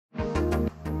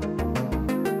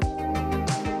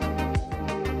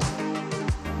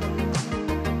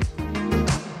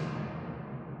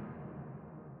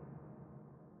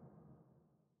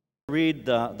Read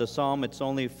the psalm. It's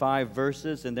only 5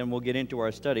 verses, and then we'll get into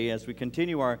our study as we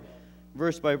continue our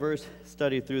verse-by-verse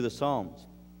study through the Psalms.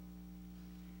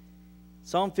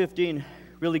 Psalm 15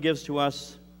 really gives to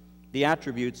us the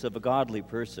attributes of a godly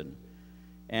person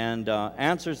and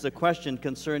answers the question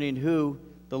concerning who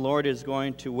the Lord is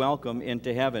going to welcome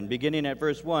into heaven. Beginning at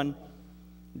verse 1,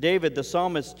 David, the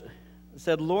psalmist,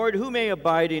 said, "Lord, who may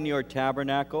abide in your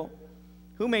tabernacle?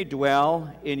 Who may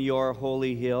dwell in your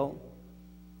holy hill?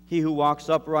 He who walks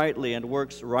uprightly and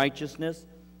works righteousness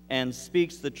and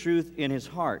speaks the truth in his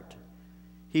heart.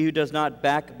 He who does not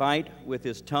backbite with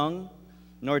his tongue,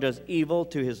 nor does evil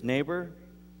to his neighbor,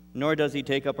 nor does he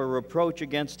take up a reproach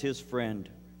against his friend,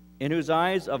 in whose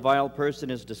eyes a vile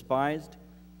person is despised,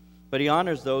 but he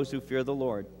honors those who fear the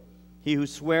Lord. He who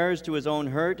swears to his own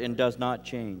hurt and does not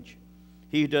change.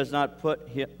 He who does not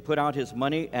put out his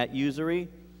money at usury,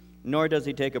 nor does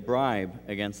he take a bribe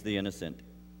against the innocent.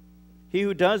 He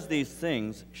who does these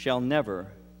things shall never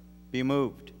be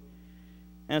moved."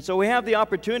 And so we have the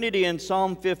opportunity in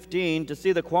Psalm 15 to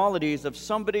see the qualities of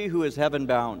somebody who is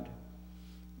heaven-bound.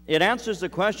 It answers the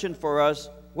question for us,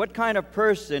 what kind of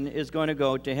person is going to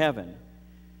go to heaven?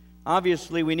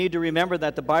 Obviously, we need to remember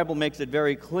that the Bible makes it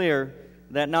very clear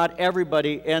that not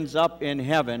everybody ends up in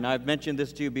heaven. I've mentioned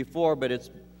this to you before, but it's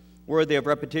worthy of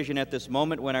repetition at this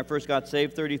moment. When I first got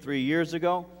saved 33 years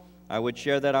ago, I would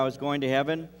share that I was going to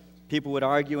heaven. People would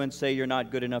argue and say, "You're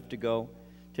not good enough to go."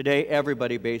 Today,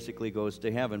 everybody basically goes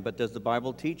to heaven. But does the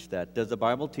Bible teach that? Does the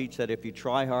Bible teach that if you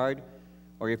try hard,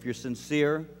 or if you're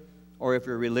sincere, or if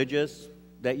you're religious,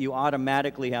 that you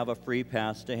automatically have a free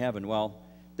pass to heaven? Well,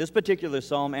 this particular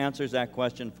psalm answers that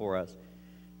question for us.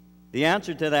 The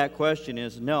answer to that question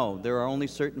is no. There are only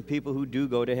certain people who do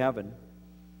go to heaven.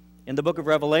 In the book of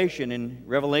Revelation, in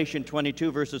Revelation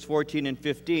 22, verses 14 and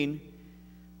 15,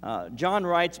 John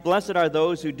writes, "Blessed are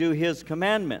those who do his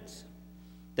commandments,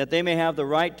 that they may have the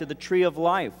right to the tree of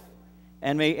life,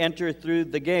 and may enter through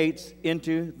the gates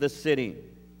into the city.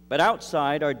 But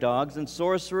outside are dogs and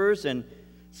sorcerers and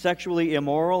sexually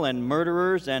immoral and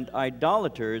murderers and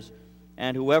idolaters,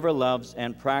 and whoever loves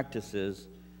and practices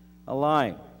a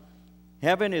lie."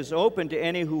 Heaven is open to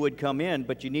any who would come in,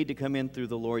 but you need to come in through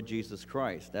the Lord Jesus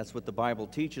Christ. That's what the Bible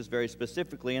teaches very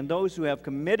specifically. And those who have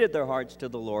committed their hearts to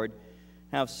the Lord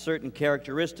have certain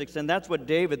characteristics, and that's what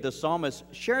David, the psalmist,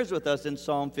 shares with us in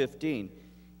Psalm 15.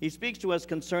 He speaks to us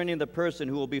concerning the person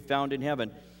who will be found in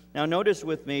heaven. Now notice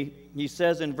with me, he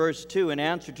says in verse 2, in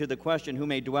answer to the question, "Who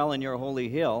may dwell in your holy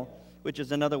hill?" which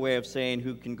is another way of saying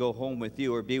who can go home with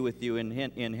you or be with you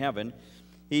in heaven.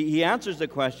 He answers the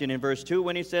question in verse 2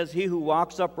 when he says, "He who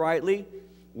walks uprightly,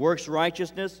 works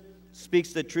righteousness,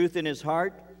 speaks the truth in his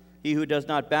heart. He who does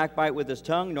not backbite with his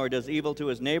tongue, nor does evil to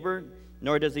his neighbor,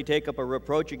 nor does he take up a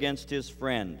reproach against his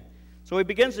friend." So he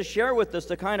begins to share with us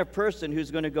the kind of person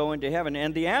who's going to go into heaven.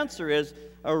 And the answer is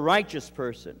a righteous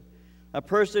person, a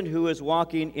person who is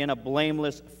walking in a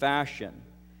blameless fashion.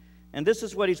 And this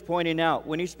is what he's pointing out.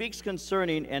 When he speaks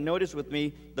concerning, and notice with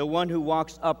me, the one who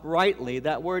walks uprightly,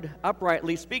 that word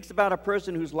uprightly speaks about a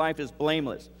person whose life is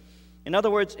blameless. In other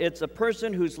words, it's a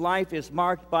person whose life is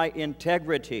marked by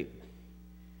integrity.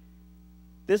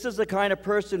 This is the kind of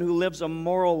person who lives a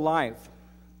moral life.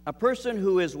 A person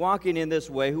who is walking in this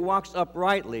way, who walks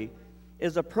uprightly,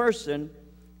 is a person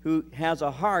who has a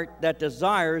heart that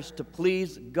desires to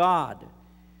please God.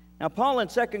 Now, Paul in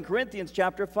 2 Corinthians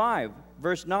chapter 5,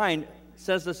 verse 9,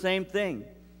 says the same thing.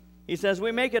 He says,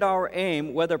 "We make it our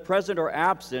aim, whether present or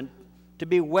absent, to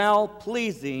be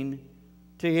well-pleasing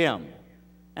to Him."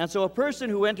 And so a person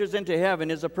who enters into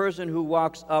heaven is a person who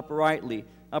walks uprightly,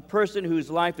 a person whose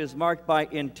life is marked by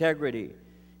integrity.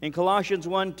 In Colossians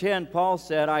 1:10, Paul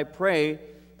said, "I pray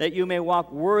that you may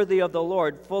walk worthy of the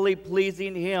Lord, fully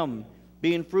pleasing Him,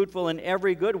 being fruitful in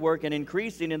every good work and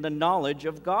increasing in the knowledge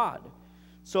of God."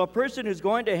 So a person who's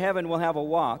going to heaven will have a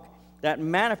walk that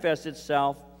manifests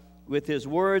itself with his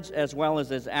words as well as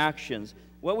his actions.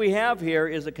 What we have here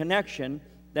is a connection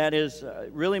that is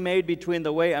really made between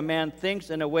the way a man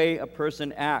thinks and the way a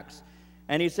person acts.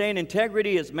 And he's saying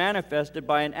integrity is manifested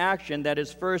by an action that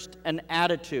is first an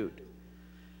attitude.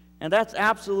 And that's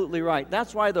absolutely right.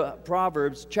 That's why the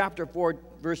Proverbs chapter 4,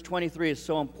 verse 23 is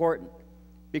so important.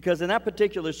 Because in that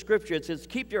particular scripture it says,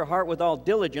 "Keep your heart with all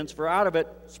diligence, for out of it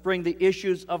spring the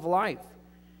issues of life."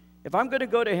 If I'm going to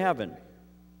go to heaven,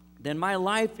 then my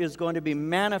life is going to be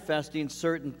manifesting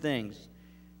certain things.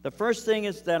 The first thing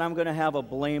is that I'm going to have a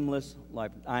blameless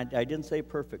life. I didn't say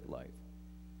perfect life.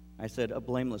 I said a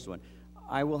blameless one.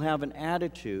 I will have an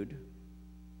attitude,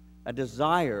 a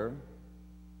desire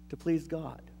to please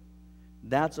God.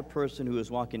 That's a person who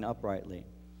is walking uprightly.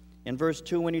 In verse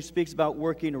 2, when he speaks about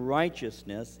working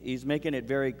righteousness, he's making it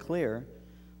very clear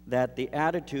that the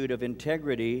attitude of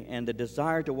integrity and the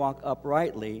desire to walk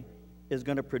uprightly is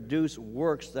going to produce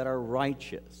works that are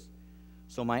righteous.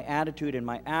 So my attitude and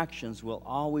my actions will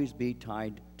always be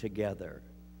tied together.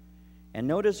 And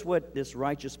notice what this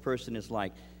righteous person is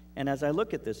like. And as I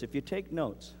look at this, if you take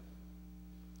notes,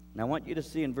 and I want you to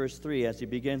see in verse 3, as he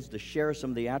begins to share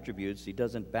some of the attributes, he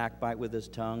doesn't backbite with his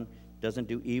tongue, doesn't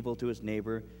do evil to his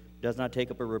neighbor, does not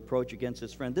take up a reproach against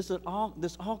his friend. This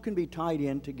all can be tied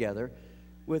in together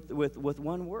with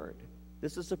one word.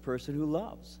 This is a person who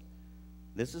loves.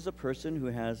 This is a person who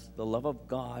has the love of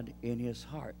God in his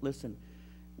heart. Listen,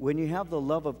 when you have the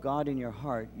love of God in your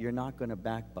heart, you're not going to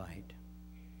backbite.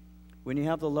 When you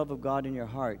have the love of God in your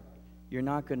heart, you're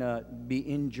not going to be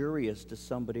injurious to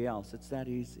somebody else. It's that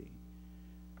easy.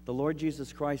 The Lord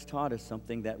Jesus Christ taught us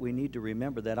something that we need to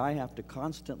remember, that I have to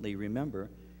constantly remember.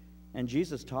 And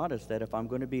Jesus taught us that if I'm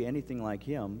going to be anything like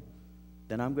him,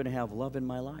 then I'm going to have love in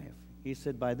my life. He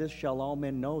said, "By this shall all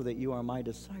men know that you are my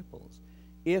disciples,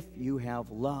 if you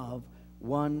have love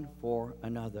one for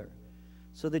another."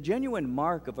 So the genuine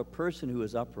mark of a person who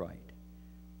is upright,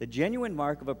 the genuine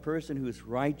mark of a person who is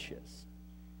righteous,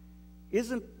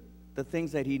 isn't the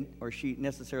things that he or she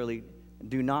necessarily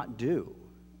do not do,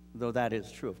 though that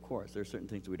is true, of course. There are certain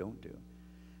things we don't do.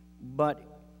 But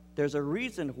there's a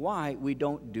reason why we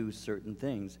don't do certain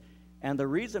things. And the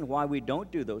reason why we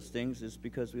don't do those things is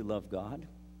because we love God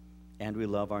and we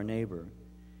love our neighbor.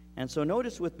 And so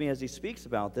notice with me as he speaks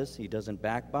about this, he doesn't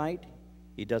backbite,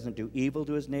 he doesn't do evil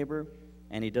to his neighbor,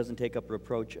 and he doesn't take up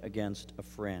reproach against a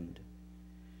friend.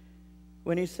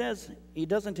 When he says he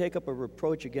doesn't take up a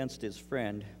reproach against his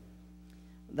friend,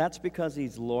 that's because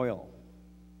he's loyal.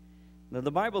 Now,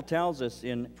 the Bible tells us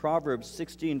in Proverbs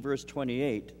 16, verse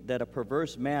 28, that a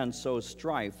perverse man sows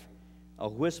strife, a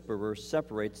whisperer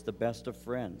separates the best of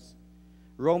friends.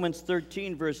 Romans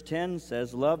 13, verse 10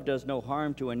 says, "Love does no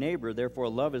harm to a neighbor, therefore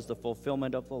love is the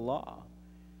fulfillment of the law."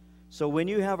 So when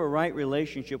you have a right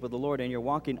relationship with the Lord and you're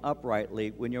walking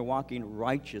uprightly, when you're walking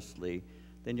righteously,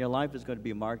 then your life is going to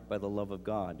be marked by the love of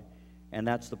God. And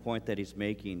that's the point that he's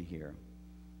making here.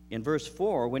 In verse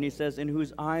 4, when he says, "In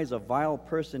whose eyes a vile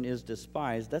person is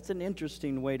despised," that's an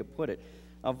interesting way to put it.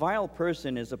 A vile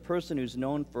person is a person who's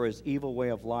known for his evil way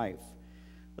of life.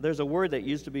 There's a word that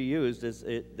used to be used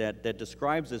that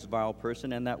describes this vile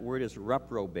person, and that word is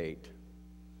reprobate.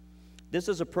 This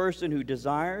is a person who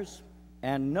desires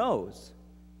and knows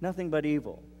nothing but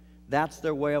evil. That's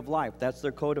their way of life. That's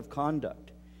their code of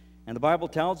conduct. And the Bible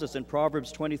tells us in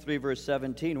Proverbs 23, verse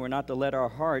 17, we're not to let our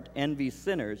heart envy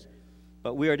sinners,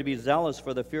 but we are to be zealous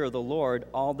for the fear of the Lord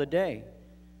all the day.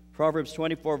 Proverbs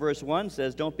 24, verse 1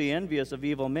 says, "Don't be envious of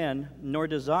evil men, nor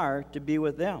desire to be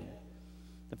with them."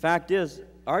 The fact is,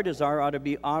 our desire ought to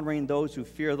be honoring those who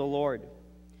fear the Lord.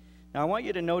 Now, I want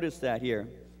you to notice that here.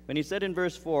 When he said in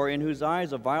verse 4, "In whose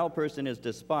eyes a vile person is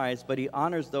despised, but he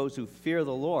honors those who fear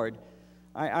the Lord,"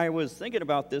 I was thinking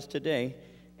about this today,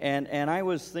 and I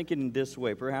was thinking this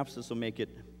way. Perhaps this will make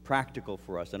it practical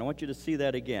for us. And I want you to see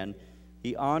that again.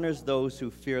 He honors those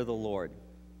who fear the Lord.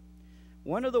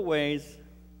 One of the ways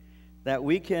that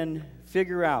we can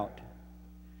figure out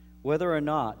whether or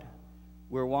not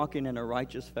we're walking in a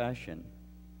righteous fashion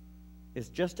is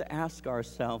just to ask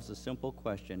ourselves a simple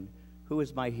question: who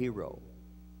is my hero?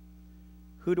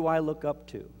 Who do I look up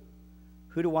to?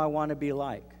 Who do I want to be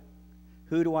like?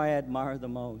 Who do I admire the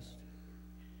most?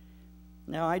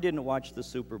 Now, I didn't watch the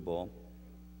Super Bowl,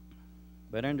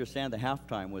 but I understand the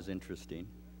halftime was interesting.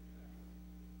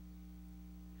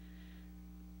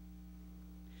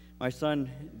 My son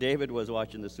David was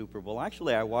watching the Super Bowl.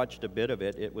 Actually, I watched a bit of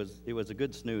it. It was a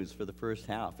good snooze for the first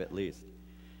half, at least.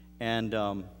 And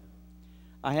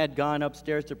I had gone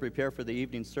upstairs to prepare for the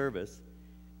evening service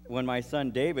when my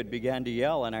son David began to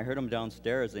yell, and I heard him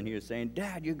downstairs, and he was saying,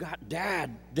 "Dad,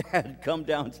 Dad, come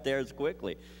downstairs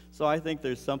quickly." So I think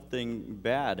there's something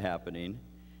bad happening,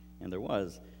 and there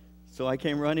was. So I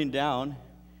came running down,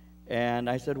 and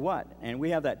I said, "What?" And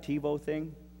we have that TiVo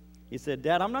thing. He said,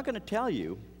 "Dad, I'm not going to tell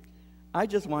you. I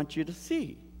just want you to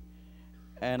see."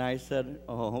 And I said,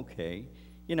 "Oh, okay."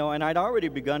 You know, and I'd already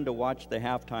begun to watch the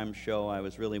halftime show. I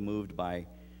was really moved by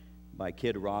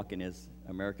Kid Rock and his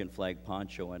American flag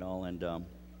poncho and all. And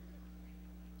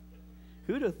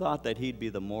who'd have thought that he'd be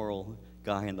the moral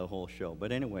guy in the whole show?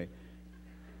 But anyway.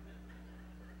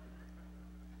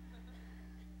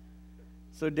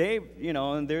 So Dave, you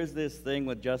know, and there's this thing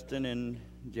with Justin and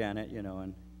Janet, you know,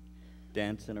 and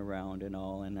dancing around and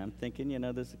all, and I'm thinking, you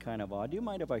know, this is kind of odd. Do you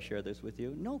mind if I share this with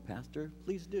you? "No, Pastor,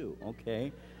 please do."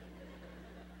 Okay.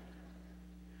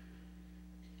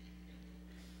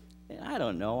 And I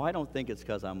don't know. I don't think it's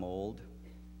because I'm old.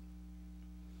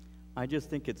 I just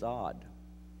think it's odd.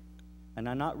 And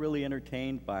I'm not really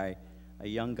entertained by a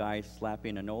young guy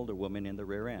slapping an older woman in the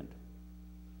rear end.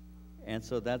 And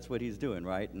so that's what he's doing,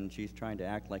 right? And she's trying to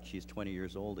act like she's 20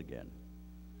 years old again.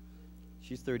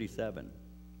 She's 37.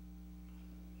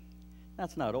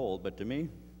 That's not old, but to me.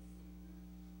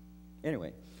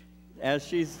 Anyway, as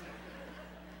she's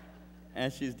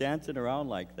dancing around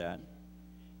like that,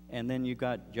 and then you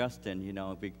got Justin,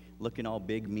 looking all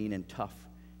big, mean, and tough.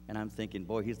 And I'm thinking,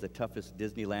 boy, he's the toughest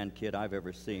Disneyland kid I've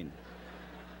ever seen.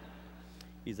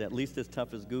 He's at least as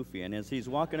tough as Goofy. And as he's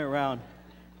walking around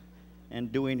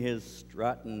and doing his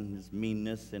strut and his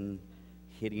meanness and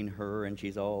hitting her, and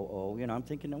she's I'm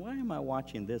thinking, why am I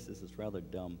watching this? This is rather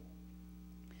dumb.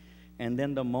 And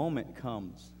then the moment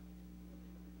comes.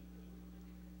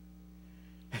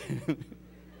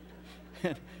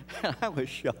 And I was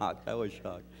shocked.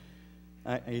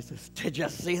 He says, "Did you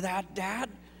see that, Dad?"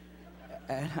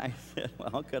 And I said, "Well,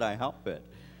 how could I help it?"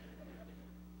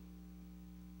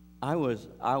 I was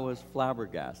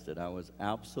flabbergasted. I was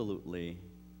absolutely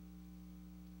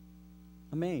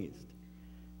amazed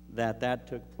that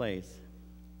took place.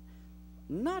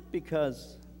 Not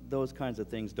because those kinds of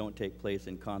things don't take place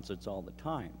in concerts all the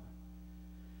time,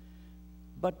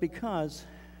 but because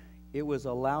it was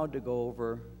allowed to go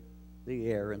over the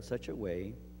air in such a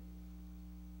way,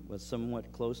 with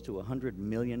somewhat close to 100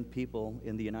 million people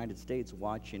in the United States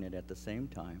watching it at the same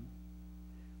time,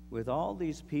 with all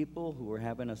these people who were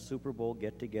having a Super Bowl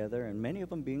get-together, and many of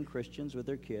them being Christians with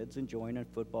their kids, enjoying a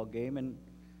football game and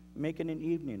making an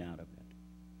evening out of it.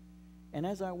 And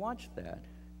as I watched that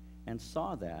and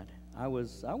saw that, I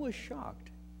was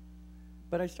shocked.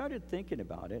 But I started thinking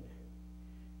about it,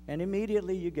 and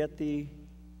immediately you get the,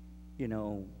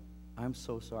 I'm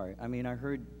so sorry. I mean, I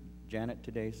heard Janet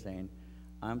today saying,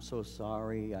 "I'm so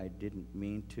sorry, I didn't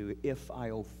mean to. If I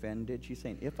offended," she's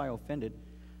saying, "if I offended,"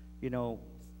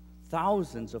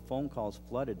 thousands of phone calls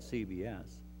flooded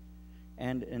CBS.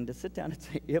 And to sit down and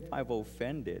say, "if I've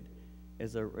offended,"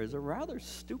 is a rather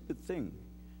stupid thing.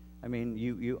 I mean,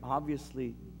 you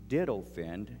obviously did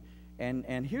offend.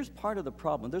 And here's part of the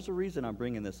problem. There's a reason I'm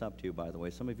bringing this up to you, by the way.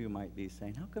 Some of you might be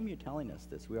saying, "How come you're telling us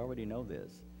this? We already know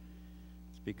this."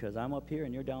 It's because I'm up here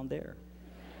and you're down there.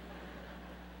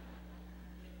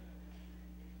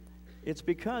 It's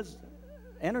because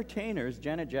entertainers,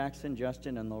 Janet Jackson,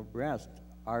 Justin, and the rest,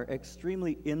 are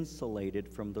extremely insulated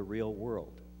from the real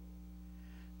world.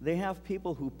 They have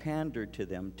people who pander to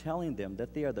them, telling them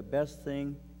that they are the best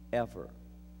thing ever.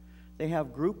 They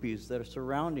have groupies that are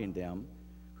surrounding them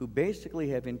who basically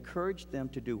have encouraged them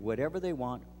to do whatever they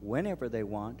want, whenever they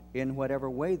want, in whatever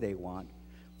way they want,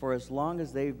 for as long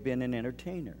as they've been an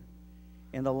entertainer.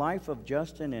 In the life of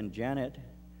Justin and Janet,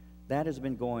 that has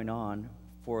been going on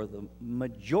for the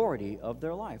majority of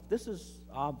their life. This is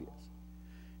obvious.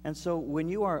 And so when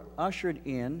you are ushered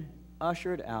in,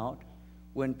 ushered out,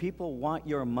 when people want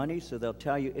your money so they'll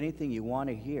tell you anything you want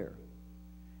to hear,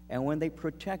 and when they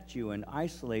protect you and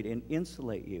isolate and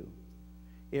insulate you,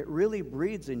 it really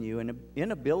breeds in you an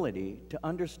inability to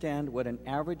understand what an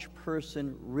average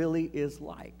person really is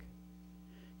like.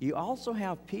 You also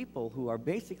have people who are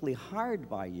basically hired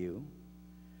by you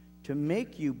to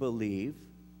make you believe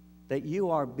that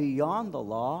you are beyond the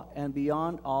law and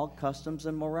beyond all customs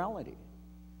and morality.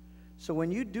 So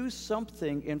when you do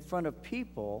something in front of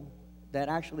people that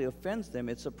actually offends them,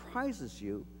 it surprises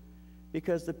you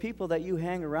because the people that you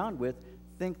hang around with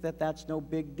think that that's no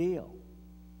big deal.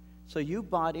 So you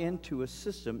bought into a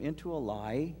system, into a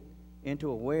lie, into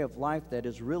a way of life that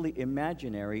is really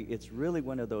imaginary. It's really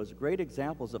one of those great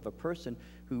examples of a person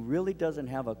who really doesn't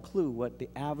have a clue what the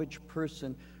average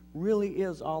person really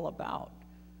is all about.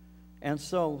 And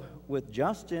so with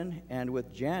Justin and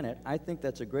with Janet, I think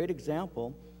that's a great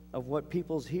example of what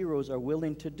people's heroes are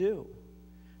willing to do.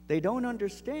 They don't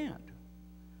understand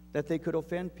that they could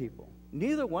offend people.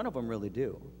 Neither one of them really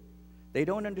do. They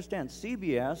don't understand.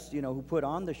 CBS, who put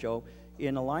on the show,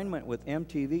 in alignment with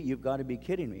MTV, you've got to be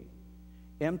kidding me.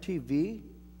 MTV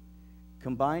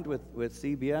combined with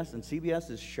CBS, and CBS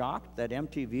is shocked that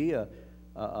MTV,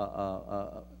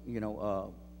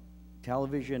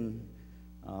 television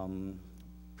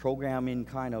programming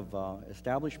kind of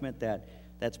establishment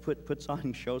that's puts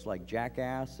on shows like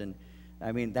Jackass, and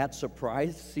I mean that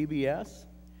surprised CBS.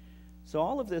 So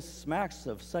all of this smacks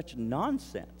of such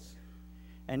nonsense.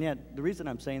 And yet the reason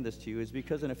I'm saying this to you is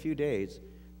because in a few days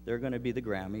there are going to be the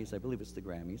Grammys. I believe it's the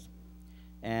Grammys,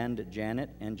 and Janet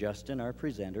and Justin are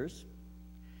presenters,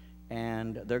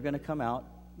 and they're going to come out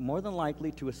more than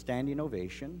likely to a standing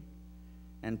ovation,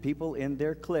 And people in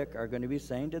their clique are going to be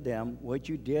saying to them, what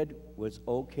you did was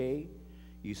okay.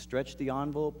 You stretched the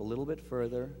envelope a little bit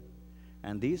further.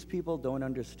 And these people don't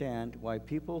understand why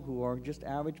people who are just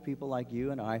average people like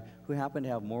you and I, who happen to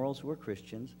have morals, who are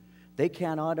Christians, they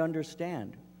cannot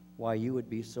understand why you would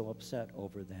be so upset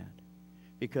over that.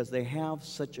 Because they have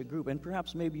such a group. And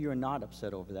perhaps maybe you're not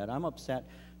upset over that. I'm upset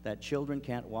that children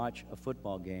can't watch a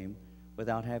football game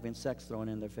without having sex thrown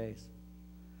in their face.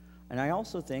 And I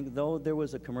also think, though there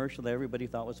was a commercial that everybody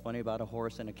thought was funny about a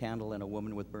horse and a candle and a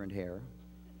woman with burned hair,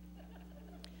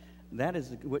 that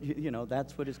is what,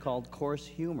 that's what is called coarse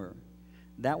humor.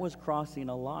 That was crossing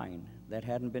a line that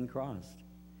hadn't been crossed.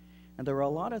 And there are a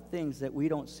lot of things that we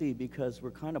don't see because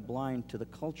we're kind of blind to the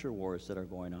culture wars that are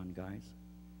going on, guys.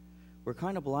 We're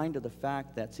kind of blind to the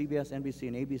fact that CBS, NBC,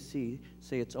 and ABC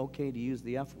say it's okay to use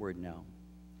the F word now.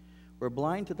 We're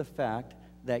blind to the fact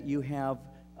that you have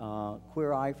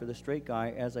Queer Eye for the Straight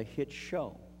Guy as a hit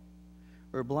show.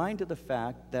 We're blind to the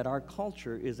fact that our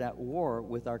culture is at war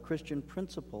with our Christian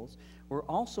principles. We're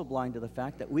also blind to the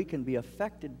fact that we can be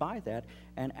affected by that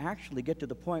and actually get to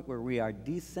the point where we are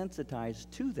desensitized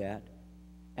to that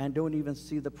and don't even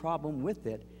see the problem with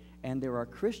it. And there are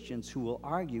Christians who will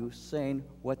argue saying,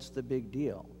 what's the big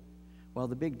deal? Well,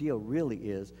 the big deal really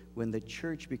is when the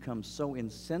church becomes so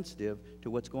insensitive to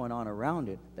what's going on around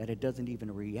it that it doesn't even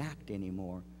react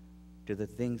anymore to the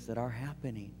things that are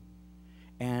happening.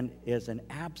 And there's an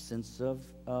absence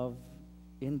of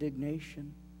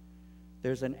indignation.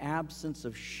 There's an absence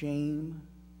of shame.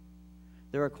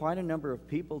 There are quite a number of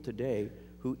people today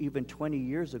who even 20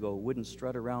 years ago wouldn't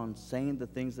strut around saying the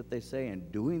things that they say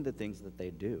and doing the things that they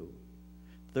do.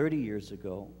 30 years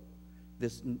ago,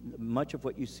 much of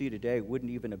what you see today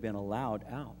wouldn't even have been allowed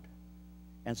out.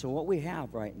 And so what we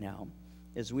have right now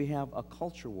is we have a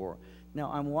culture war.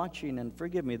 Now, I'm watching, and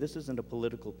forgive me, this isn't a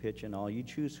political pitch and all. You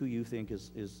choose who you think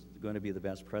is going to be the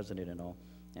best president and all.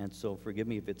 And so forgive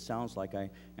me if it sounds like I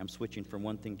am switching from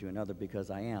one thing to another, because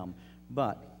I am.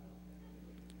 But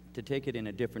to take it in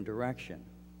a different direction.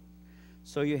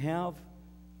 So you have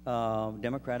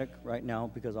Democratic right now,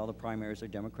 because all the primaries are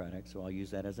Democratic, so I'll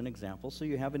use that as an example. So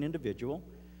you have an individual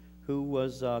who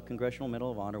was a Congressional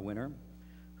Medal of Honor winner,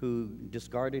 who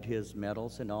discarded his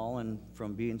medals and all, and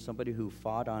from being somebody who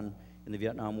fought in the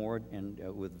Vietnam War and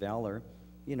with valor,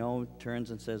 turns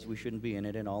and says we shouldn't be in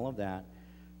it and all of that,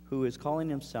 who is calling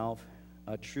himself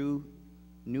a true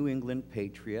New England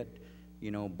patriot,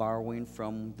 borrowing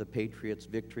from the Patriots'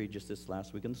 victory just this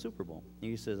last week in the Super Bowl.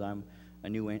 He says, I'm a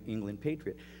New England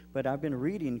patriot. But I've been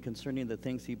reading concerning the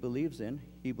things he believes in.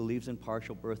 He believes in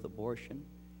partial birth abortion.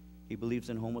 He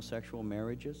believes in homosexual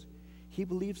marriages. He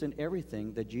believes in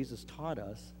everything that Jesus taught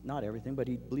us. Not everything, but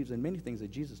he believes in many things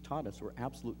that Jesus taught us were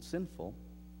absolute sinful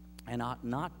and ought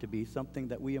not to be something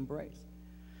that we embrace.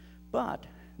 But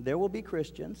there will be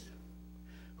Christians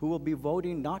who will be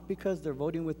voting not because they're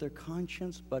voting with their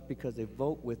conscience, but because they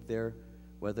vote with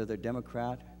whether they're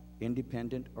Democrat,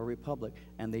 Independent, or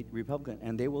Republican,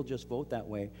 and they will just vote that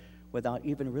way without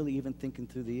really even thinking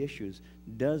through the issues.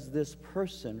 Does this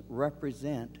person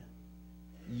represent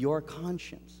your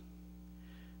conscience?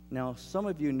 Now, some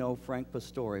of you know Frank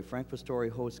Pastore. Frank Pastore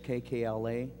hosts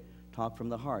KKLA, Talk from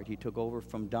the Heart. He took over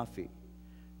from Duffy.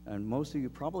 And most of you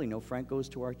probably know Frank goes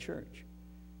to our church.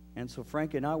 And so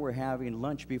Frank and I were having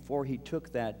lunch before he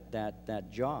took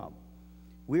that job.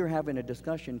 We were having a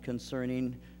discussion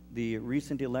concerning the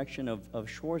recent election of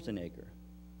Schwarzenegger.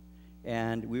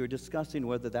 And we were discussing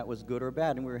whether that was good or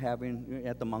bad. And we were having,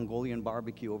 at the Mongolian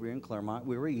barbecue over here in Claremont,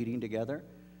 we were eating together.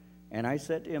 And I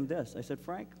said to him this, I said,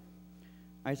 Frank,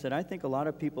 I think a lot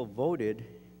of people voted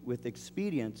with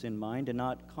expedience in mind and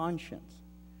not conscience.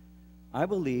 I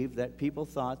believe that people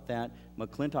thought that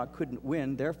McClintock couldn't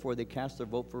win, therefore they cast their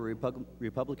vote for a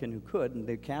Republican who could, and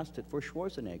they cast it for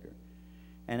Schwarzenegger.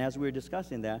 And as we were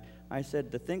discussing that, I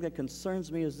said, the thing that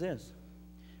concerns me is this.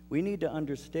 We need to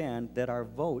understand that our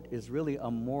vote is really a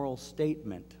moral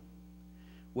statement.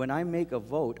 When I make a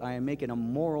vote, I am making a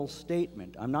moral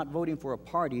statement. I'm not voting for a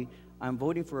party. I'm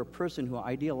voting for a person who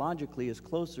ideologically is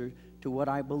closer to what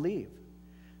I believe.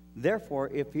 Therefore,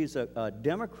 if he's a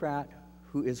Democrat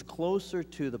who is closer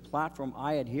to the platform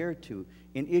I adhere to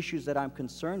in issues that I'm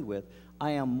concerned with,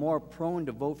 I am more prone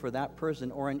to vote for that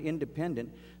person, or an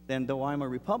independent, than though I'm a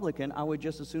Republican, I would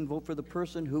just as soon vote for the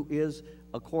person who is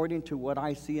according to what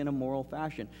I see in a moral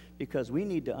fashion. Because we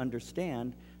need to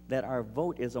understand that our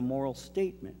vote is a moral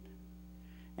statement.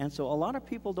 And so a lot of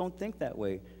people don't think that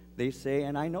way. They say,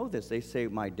 and I know this, they say,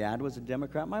 my dad was a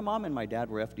Democrat. My mom and my dad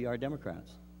were FDR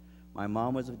Democrats. My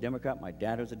mom was a Democrat, my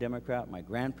dad was a Democrat, my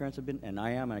grandparents have been, and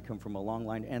I am, and I come from a long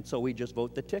line, and so we just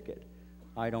vote the ticket.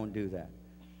 I don't do that.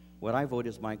 what I vote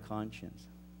is my conscience,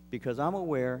 because I'm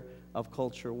aware of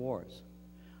culture wars.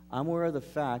 I'm aware of the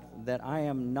fact that I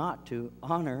am not to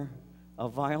honor a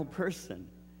vile person,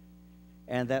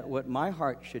 and that what my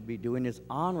heart should be doing is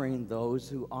honoring those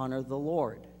who honor the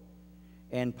Lord.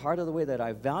 And part of the way that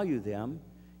I value them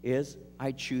is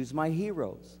I choose my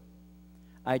heroes.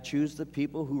 I choose the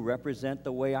people who represent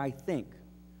the way I think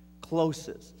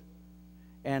closest.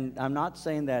 And I'm not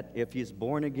saying that if he's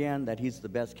born again that he's the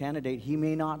best candidate. He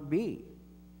may not be.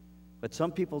 But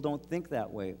some people don't think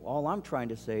that way. All I'm trying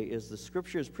to say is the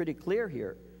Scripture is pretty clear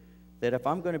here, that if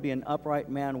I'm going to be an upright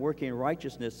man working in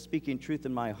righteousness, speaking truth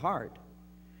in my heart,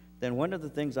 then one of the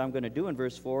things I'm going to do in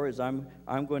verse 4 is I'm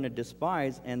going to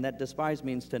despise, and that despise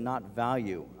means to not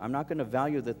value. I'm not going to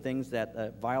value the things that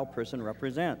a vile person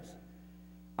represents.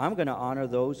 I'm going to honor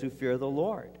those who fear the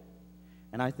Lord.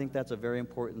 And I think that's a very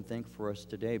important thing for us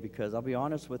today, because I'll be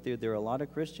honest with you, there are a lot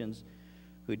of Christians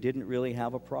who didn't really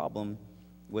have a problem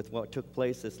with what took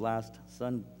place this last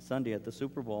Sunday at the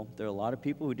Super Bowl. There are a lot of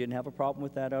people who didn't have a problem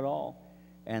with that at all,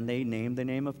 and they named the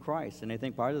name of Christ. And I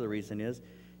think part of the reason is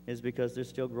because they're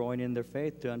still growing in their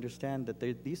faith to understand that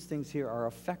these things here are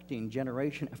affecting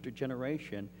generation after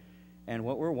generation. And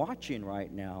what we're watching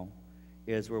right now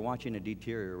is we're watching a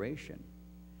deterioration,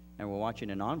 and we're watching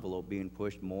an envelope being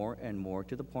pushed more and more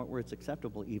to the point where it's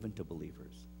acceptable even to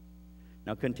believers.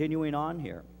 Now, continuing on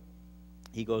here,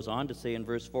 he goes on to say in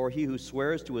verse 4, he who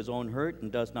swears to his own hurt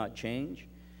and does not change,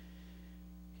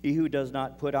 he who does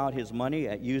not put out his money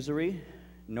at usury,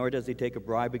 nor does he take a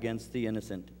bribe against the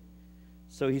innocent.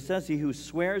 So he says, he who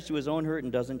swears to his own hurt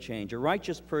and doesn't change. A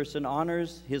righteous person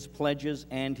honors his pledges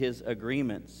and his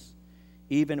agreements,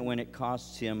 even when it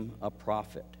costs him a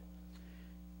profit.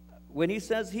 When he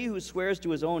says he who swears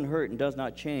to his own hurt and does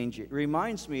not change, it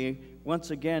reminds me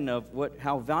once again of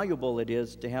how valuable it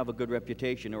is to have a good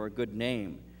reputation or a good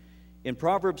name. In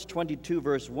Proverbs 22,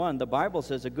 verse 1, the Bible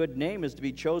says a good name is to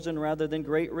be chosen rather than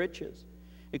great riches.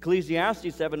 Ecclesiastes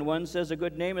 7:1 says a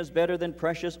good name is better than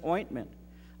precious ointment.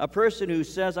 A person who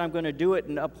says, I'm going to do it,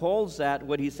 and upholds that,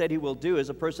 what he said he will do, is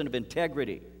a person of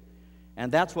integrity.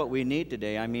 And that's what we need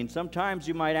today. I mean, sometimes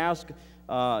you might ask,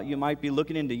 you might be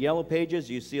looking into Yellow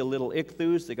Pages, you see a little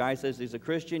ichthus, the guy says he's a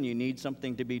Christian, you need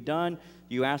something to be done,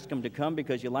 you ask him to come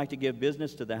because you like to give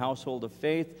business to the household of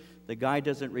faith. The guy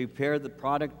doesn't repair the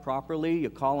product properly,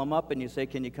 you call him up and you say,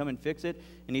 can you come and fix it?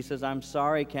 And he says, I'm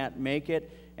sorry, can't make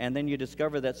it. And then you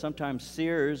discover that sometimes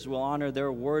seers will honor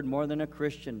their word more than a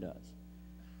Christian does.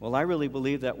 Well, I really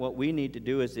believe that what we need to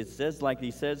do is, it says, like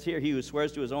he says here, he who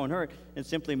swears to his own hurt, it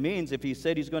simply means if he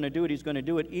said he's going to do it, he's going to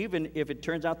do it, even if it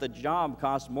turns out the job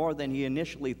costs more than he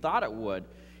initially thought it would.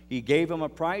 He gave him a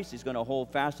price, he's going to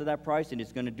hold fast to that price, and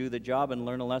he's going to do the job and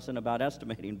learn a lesson about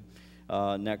estimating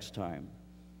next time.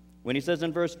 When he says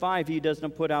in verse 5, he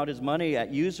doesn't put out his money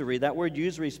at usury, that word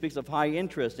usury speaks of high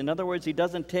interest. In other words, he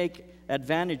doesn't take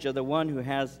advantage of the one who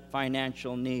has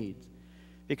financial needs.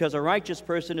 Because a righteous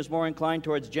person is more inclined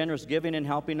towards generous giving and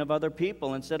helping of other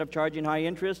people. Instead of charging high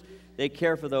interest, they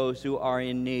care for those who are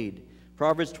in need.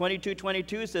 Proverbs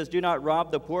 22:22 says, do not rob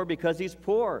the poor because he's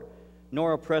poor,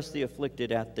 nor oppress the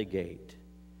afflicted at the gate.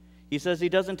 He says he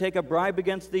doesn't take a bribe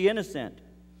against the innocent.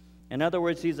 In other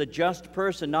words, he's a just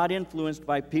person, not influenced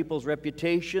by people's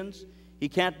reputations. He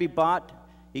can't be bought.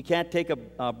 He can't take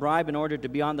a bribe in order to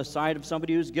be on the side of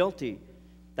somebody who's guilty.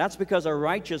 That's because a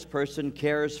righteous person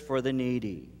cares for the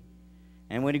needy.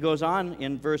 And when he goes on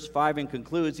in verse 5 and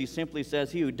concludes, he simply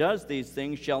says, he who does these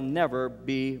things shall never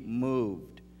be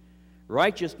moved.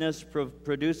 Righteousness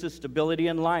produces stability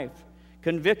in life.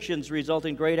 Convictions result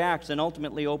in great acts and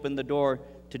ultimately open the door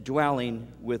to dwelling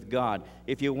with God.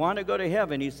 If you want to go to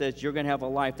heaven, he says, you're going to have a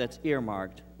life that's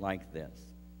earmarked like this.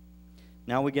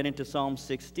 Now we get into Psalm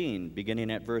 16, beginning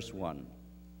at verse 1.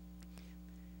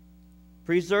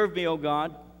 Preserve me, O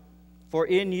God, for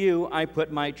in you I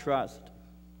put my trust.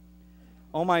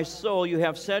 O my soul, you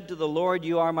have said to the Lord,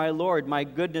 you are my Lord. My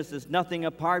goodness is nothing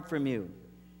apart from you.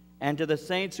 And to the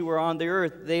saints who are on the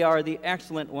earth, they are the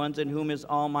excellent ones in whom is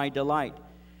all my delight.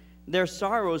 Their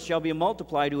sorrows shall be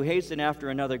multiplied who hasten after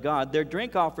another God. Their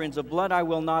drink offerings of blood I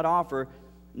will not offer,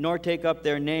 nor take up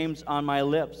their names on my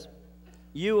lips.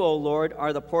 You, O Lord,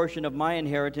 are the portion of my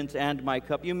inheritance and my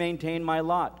cup. You maintain my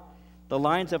lot. The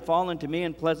lines have fallen to me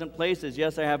in pleasant places.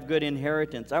 Yes, I have good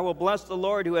inheritance. I will bless the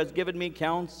Lord who has given me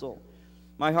counsel.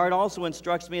 My heart also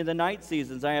instructs me in the night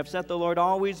seasons. I have set the Lord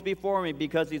always before me.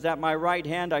 Because he's at my right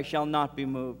hand, I shall not be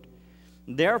moved.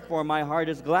 Therefore my heart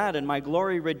is glad, and my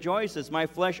glory rejoices. My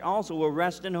flesh also will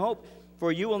rest in hope.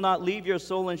 For you will not leave your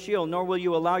soul in Sheol, nor will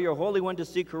you allow your Holy One to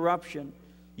see corruption.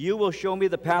 You will show me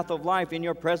the path of life. In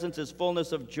your presence is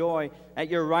fullness of joy. At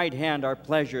your right hand are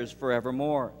pleasures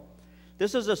forevermore.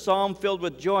 This is a psalm filled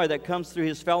with joy that comes through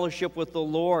his fellowship with the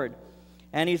Lord.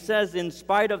 And he says, in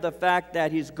spite of the fact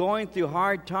that he's going through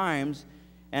hard times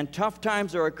and tough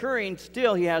times are occurring,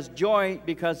 still he has joy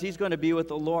because he's going to be with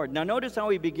the Lord. Now notice how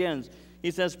he begins. He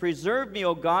says, preserve me,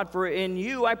 O God, for in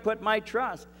you I put my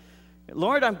trust.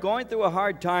 Lord, I'm going through a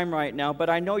hard time right now, but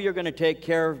I know you're going to take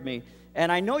care of me.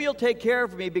 And I know you'll take care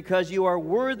of me because you are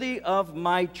worthy of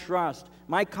my trust.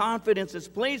 My confidence is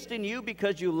placed in you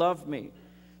because you love me.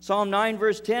 Psalm 9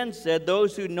 verse 10 said,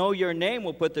 those who know your name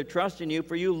will put their trust in you,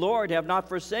 for you, Lord, have not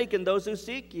forsaken those who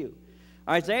seek you.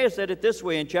 Isaiah said it this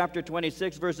way in chapter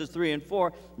 26, verses 3 and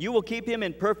 4, you will keep him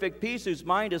in perfect peace whose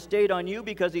mind is stayed on you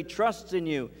because he trusts in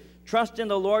you. Trust in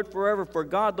the Lord forever, for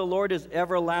God the Lord is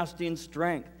everlasting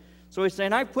strength. So he's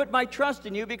saying, I put my trust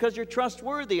in you because you're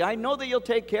trustworthy. I know that you'll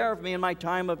take care of me in my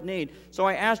time of need. So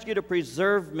I ask you to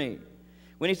preserve me.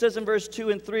 When he says in verse 2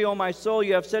 and 3, O my soul,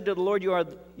 you have said to the Lord,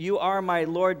 you are my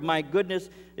Lord, my goodness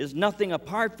is nothing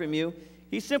apart from you.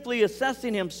 He's simply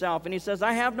assessing himself, and he says,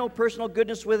 I have no personal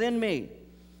goodness within me.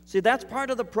 See, that's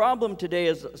part of the problem today,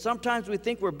 is sometimes we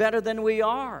think we're better than we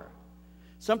are.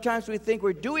 Sometimes we think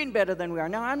we're doing better than we are.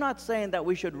 Now, I'm not saying that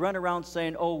we should run around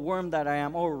saying, oh, worm that I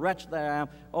am, oh, wretch that I am,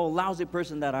 oh, lousy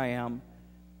person that I am,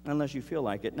 unless you feel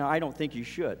like it. No, I don't think you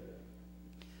should.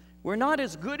 We're not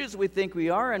as good as we think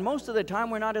we are, and most of the time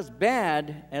we're not as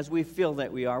bad as we feel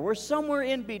that we are. We're somewhere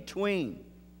in between.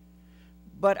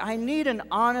 But I need an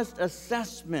honest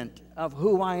assessment of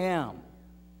who I am.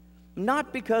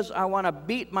 Not because I want to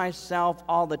beat myself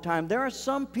all the time. There are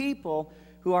some people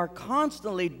who are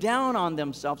constantly down on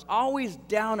themselves, always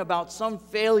down about some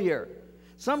failure.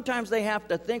 Sometimes they have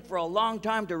to think for a long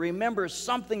time to remember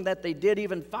something that they did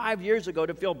even 5 years ago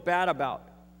to feel bad about.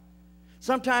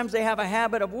 Sometimes they have a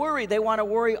habit of worry. They want to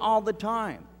worry all the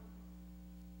time.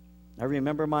 I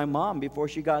remember my mom before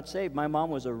she got saved. My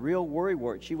mom was a real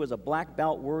worrywart. She was a black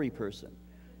belt worry person.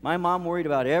 My mom worried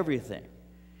about everything.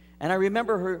 And I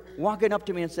remember her walking up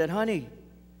to me and said, honey,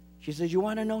 she said, you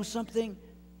want to know something?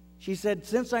 She said,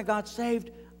 since I got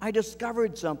saved, I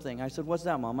discovered something. I said, what's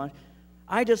that, Mama?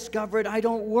 I discovered I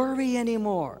don't worry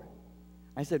anymore.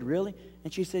 I said, really?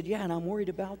 And she said, yeah, and I'm worried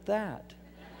about that.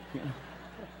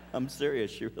 I'm serious,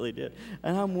 she really did.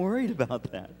 And I'm worried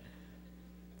about that.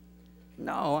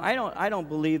 No, I don't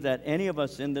believe that any of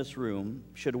us in this room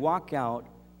should walk out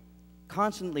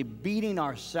constantly beating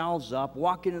ourselves up,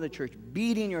 walk into the church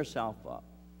beating yourself up.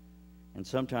 And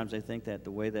sometimes I think that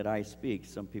the way that I speak,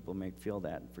 some people may feel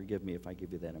that. Forgive me if I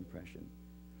give you that impression.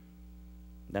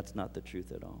 That's not the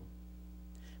truth at all.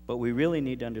 But we really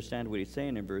need to understand what he's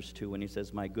saying in verse 2 when he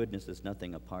says, my goodness is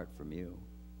nothing apart from you.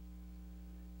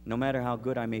 No matter how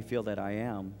good I may feel that I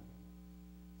am,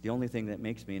 the only thing that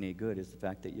makes me any good is the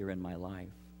fact that you're in my life.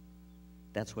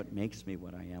 That's what makes me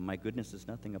what I am. My goodness is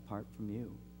nothing apart from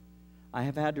you. I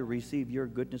have had to receive your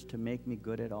goodness to make me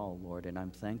good at all, Lord, and I'm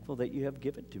thankful that you have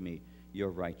given to me your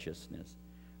righteousness.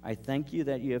 I thank you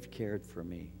that you have cared for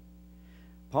me.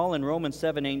 Paul in Romans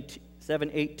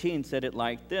 7:18 said it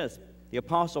like this. The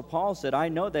Apostle Paul said, I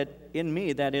know that in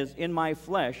me, that is, in my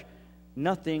flesh,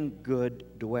 nothing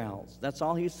good dwells. That's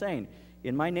all he's saying.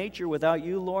 In my nature, without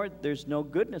you, Lord, there's no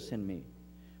goodness in me.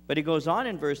 But he goes on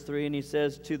in verse 3 and he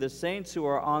says, to the saints who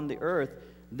are on the earth,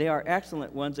 they are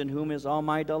excellent ones in whom is all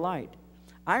my delight.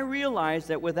 I realize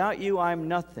that without you, I'm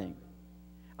nothing.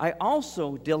 I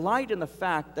also delight in the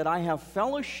fact that I have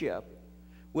fellowship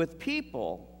with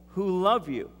people who love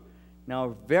you.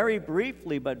 Now, very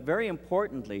briefly, but very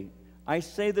importantly, I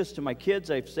say this to my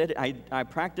kids. I've said it, I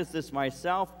practice this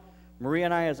myself. Maria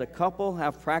and I as a couple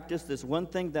have practiced this one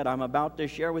thing that I'm about to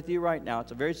share with you right now.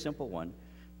 It's a very simple one,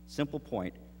 simple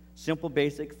point, simple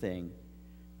basic thing.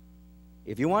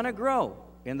 If you want to grow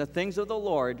in the things of the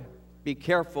Lord, be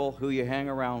careful who you hang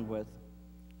around with.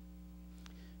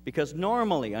 Because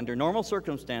normally, under normal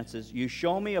circumstances, you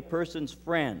show me a person's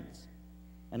friends,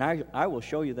 and I will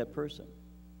show you that person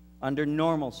under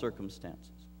normal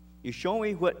circumstances. You show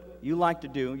me what you like to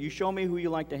do. You show me who you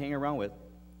like to hang around with.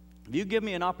 If you give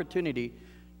me an opportunity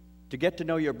to get to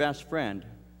know your best friend,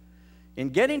 in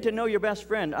getting to know your best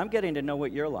friend, I'm getting to know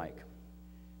what you're like.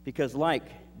 Because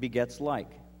like begets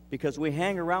like. Because we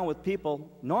hang around with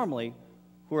people normally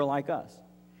who are like us.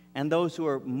 And those who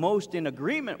are most in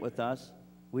agreement with us,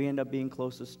 we end up being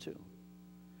closest to.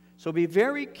 So be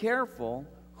very careful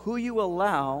who you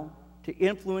allow to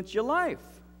influence your life.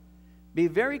 Be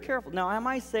very careful. Now, am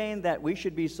I saying that we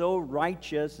should be so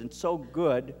righteous and so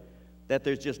good that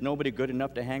there's just nobody good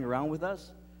enough to hang around with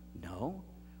us? No.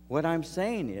 What I'm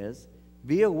saying is,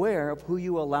 be aware of who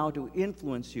you allow to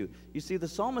influence you. You see, the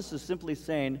psalmist is simply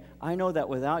saying, I know that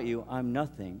without you, I'm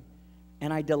nothing,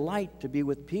 and I delight to be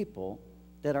with people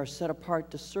that are set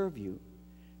apart to serve you,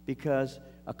 because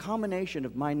a combination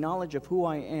of my knowledge of who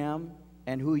I am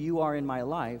and who you are in my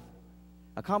life,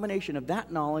 a combination of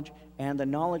that knowledge and the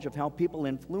knowledge of how people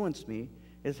influence me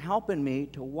is helping me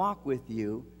to walk with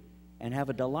you and have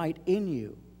a delight in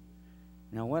you.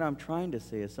 Now, what I'm trying to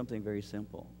say is something very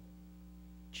simple.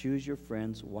 Choose your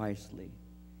friends wisely,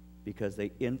 because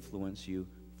they influence you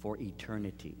for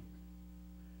eternity.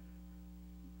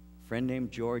 A friend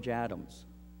named George Adams,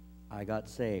 I got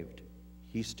saved.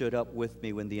 He stood up with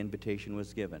me when the invitation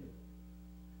was given.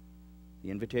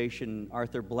 The invitation,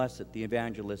 Arthur Blessed, the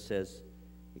evangelist, says,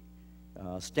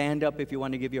 stand up if you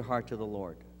want to give your heart to the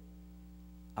Lord.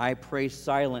 I pray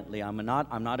silently. I'm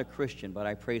not a Christian, but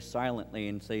I pray silently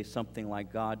and say something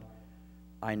like, God,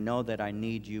 I know that I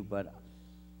need you, but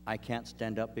I can't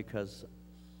stand up because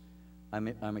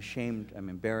I'm ashamed, I'm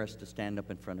embarrassed to stand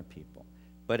up in front of people.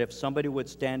 But if somebody would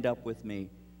stand up with me,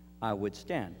 I would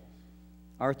stand.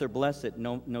 Arthur Blessed,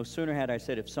 no sooner had I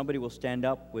said, if somebody will stand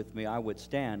up with me, I would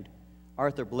stand.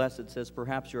 Arthur Blessed says,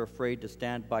 perhaps you're afraid to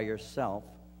stand by yourself.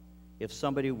 If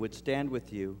somebody would stand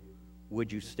with you,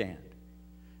 would you stand?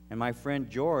 And my friend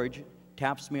George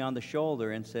taps me on the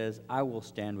shoulder and says, I will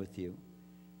stand with you.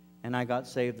 And I got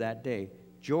saved that day.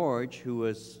 George, who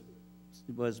was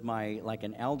like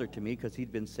an elder to me because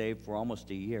he'd been saved for almost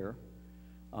a year,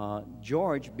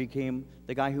 George became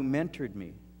the guy who mentored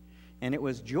me. And it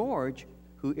was George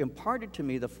who imparted to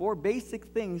me the 4 basic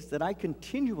things that I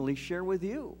continually share with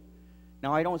you.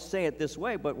 Now, I don't say it this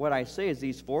way, but what I say is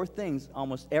these 4 things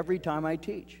almost every time I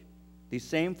teach. These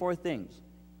same 4 things.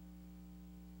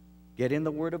 Get in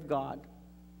the Word of God.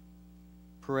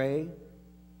 Pray.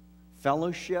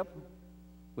 Fellowship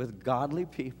with godly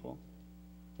people.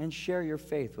 And share your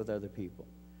faith with other people.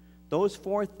 Those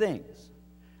 4 things.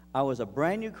 I was a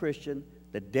brand new Christian.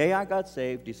 The day I got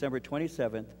saved, December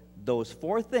 27th, those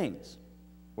 4 things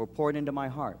were poured into my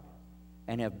heart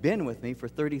and have been with me for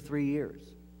 33 years.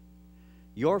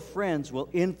 Your friends will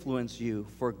influence you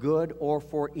for good or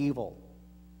for evil.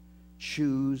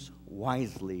 Choose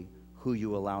wisely who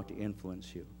you allow to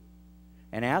influence you.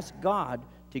 And ask God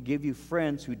to give you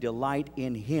friends who delight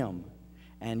in Him.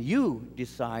 And you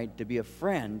decide to be a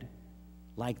friend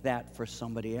like that for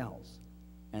somebody else.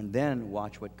 And then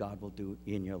watch what God will do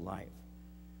in your life.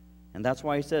 And that's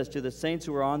why He says, to the saints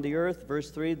who are on the earth,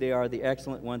 verse 3, they are the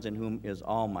excellent ones in whom is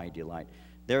all my delight.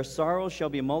 Their sorrows shall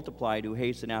be multiplied who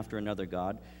hasten after another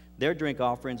god. Their drink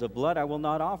offerings of blood I will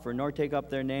not offer, nor take up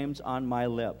their names on my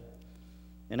lip.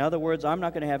 In other words, I'm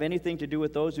not going to have anything to do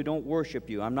with those who don't worship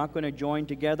you. I'm not going to join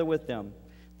together with them.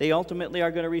 They ultimately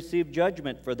are going to receive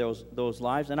judgment for those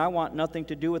lives, and I want nothing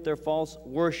to do with their false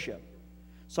worship.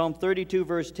 Psalm 32,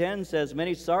 verse 10 says,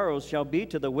 many sorrows shall be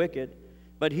to the wicked,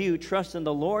 but he who trusts in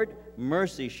the Lord,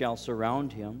 mercy shall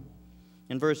surround him.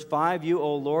 In verse 5, you,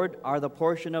 O Lord, are the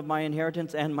portion of my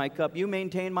inheritance and my cup. You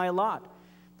maintain my lot.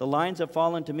 The lines have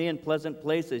fallen to me in pleasant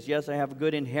places. Yes, I have a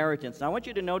good inheritance. Now, I want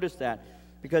you to notice that,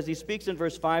 because he speaks in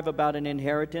verse 5 about an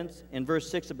inheritance, in verse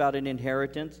 6 about an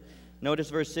inheritance. Notice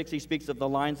verse 6, he speaks of the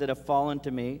lines that have fallen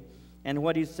to me. And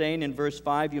what he's saying in verse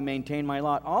 5, you maintain my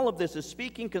lot. All of this is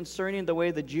speaking concerning the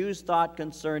way the Jews thought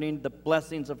concerning the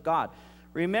blessings of God.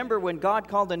 Remember, when God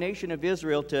called the nation of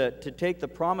Israel to take the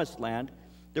promised land,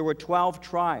 there were 12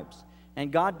 tribes.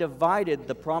 And God divided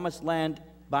the promised land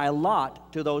by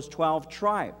lot to those 12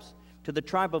 tribes. To the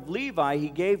tribe of Levi, He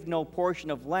gave no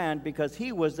portion of land because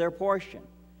he was their portion.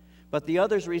 But the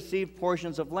others received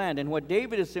portions of land. And what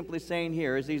David is simply saying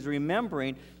here is he's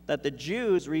remembering that the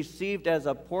Jews received as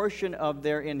a portion of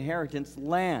their inheritance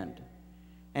land.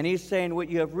 And he's saying, what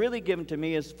you have really given to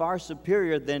me is far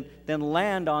superior than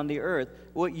land on the earth.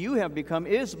 What you have become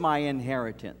is my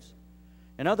inheritance.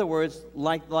 In other words,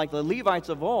 like the Levites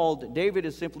of old, David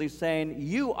is simply saying,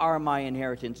 you are my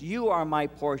inheritance. You are my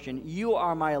portion. You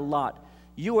are my lot.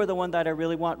 You are the one that I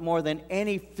really want more than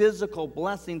any physical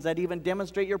blessings that even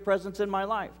demonstrate your presence in my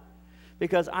life.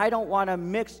 Because I don't want to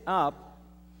mix up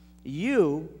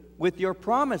you with your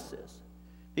promises.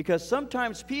 Because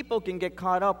sometimes people can get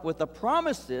caught up with the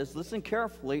promises, listen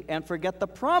carefully, and forget the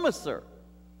promiser.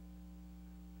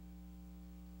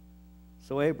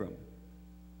 So Abram,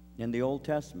 in the Old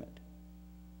Testament,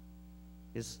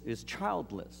 is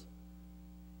childless.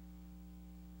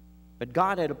 But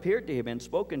God had appeared to him and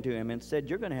spoken to him and said,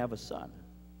 you're going to have a son.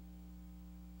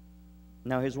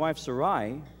 Now his wife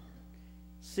Sarai,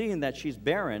 seeing that she's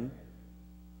barren,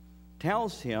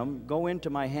 tells him, go into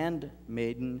my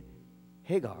handmaiden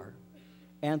Hagar,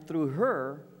 and through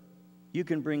her you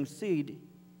can bring seed,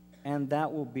 and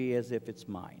that will be as if it's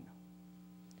mine.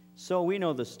 So we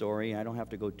know the story. I don't have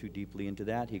to go too deeply into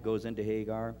that. He goes into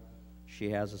Hagar. She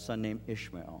has a son named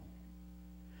Ishmael.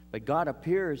 But God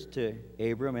appears to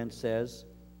Abram and says,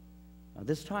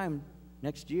 this time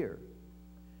next year,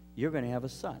 you're going to have a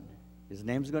son. His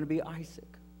name's going to be Isaac.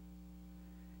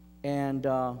 And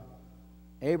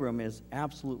Abram is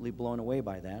absolutely blown away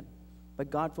by that, but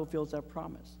God fulfills that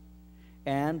promise.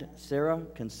 And Sarah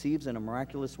conceives in a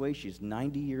miraculous way. She's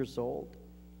 90 years old.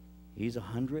 He's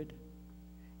 100.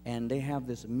 And they have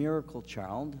this miracle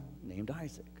child named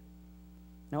Isaac.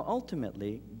 Now,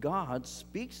 ultimately, God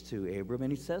speaks to Abram,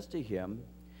 and he says to him,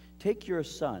 take your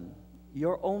son,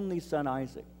 your only son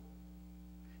Isaac.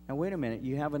 Now, wait a minute.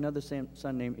 You have another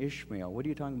son named Ishmael. What are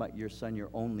you talking about, your son, your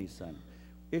only son?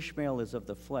 Ishmael is of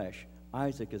the flesh.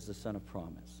 Isaac is the son of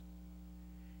promise.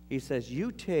 He says,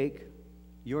 you take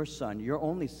your son, your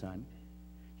only son.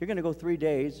 You're going to go 3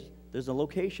 days. There's a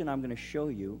location I'm going to show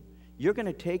you. You're going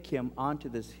to take him onto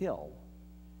this hill,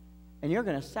 and you're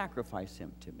going to sacrifice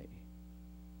him to me.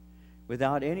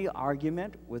 Without any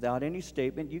argument, without any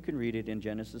statement, you can read it in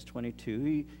Genesis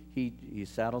 22. He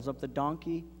saddles up the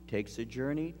donkey, takes a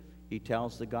journey. He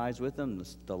tells the guys with him,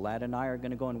 the lad and I are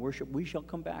going to go and worship. We shall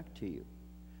come back to you.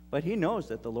 But he knows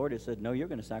that the Lord has said, no, you're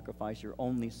going to sacrifice your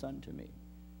only son to me.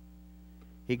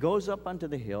 He goes up onto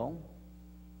the hill.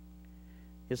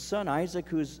 His son Isaac,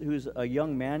 who's a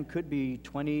young man, could be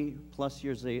 20 plus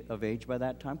years of age by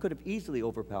that time, could have easily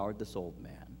overpowered this old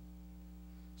man.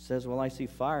 Says, well, I see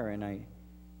fire and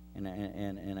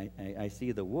I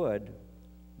see the wood,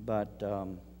 but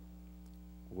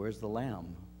where's the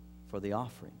lamb for the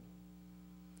offering?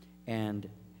 And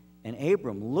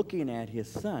Abram, looking at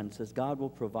his son, says, God will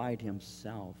provide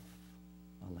himself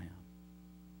a lamb.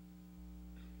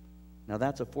 Now,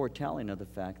 that's a foretelling of the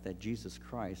fact that Jesus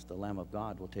Christ, the Lamb of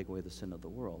God, will take away the sin of the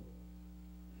world.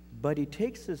 But he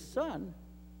takes his son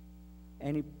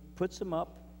and he puts him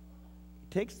up,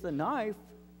 he takes the knife,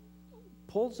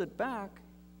 pulls it back,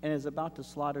 and is about to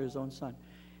slaughter his own son.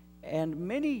 And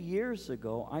many years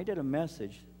ago, I did a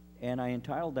message, and I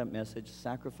entitled that message,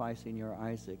 Sacrificing Your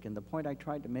Isaac. And the point I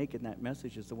tried to make in that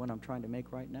message is the one I'm trying to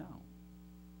make right now.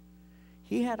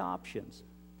 He had options.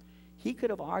 He could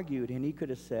have argued, and he could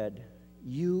have said,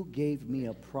 you gave me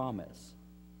a promise.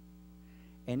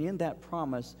 And in that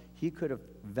promise, he could have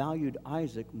valued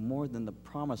Isaac more than the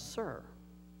promiser.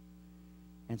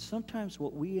 And sometimes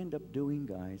what we end up doing,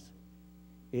 guys,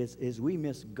 is we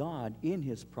miss God in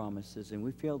his promises, and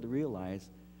we fail to realize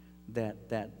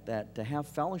that to have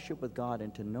fellowship with God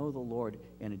and to know the Lord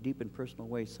in a deep and personal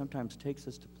way sometimes takes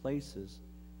us to places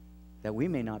that we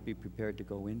may not be prepared to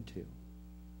go into.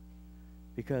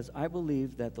 Because I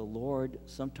believe that the Lord,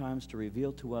 sometimes to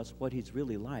reveal to us what he's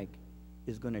really like,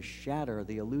 is going to shatter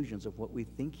the illusions of what we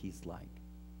think he's like.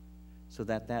 So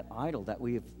that idol that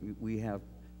we have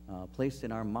placed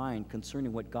in our mind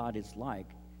concerning what God is like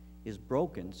is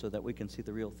broken so that we can see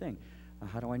the real thing.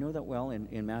 How do I know that? Well,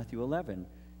 in Matthew 11,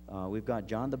 we've got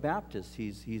John the Baptist.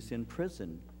 He's in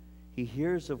prison. He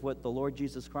hears of what the Lord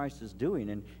Jesus Christ is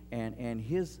doing, and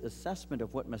his assessment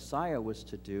of what Messiah was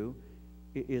to do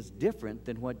is different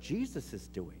than what Jesus is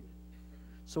doing.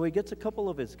 So he gets a couple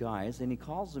of his guys, and he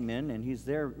calls them in, and he's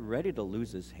there ready to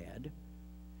lose his head.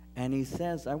 And he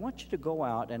says, I want you to go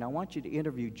out, and I want you to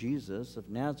interview Jesus of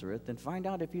Nazareth and find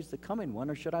out if he's the coming one,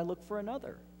 or should I look for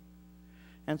another?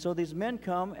 And so these men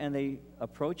come, and they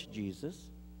approach Jesus,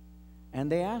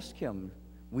 and they ask him,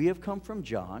 we have come from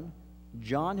John.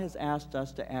 John has asked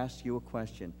us to ask you a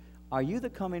question. Are you the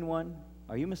coming one?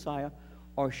 Are you Messiah?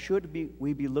 Or should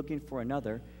we be looking for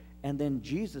another? And then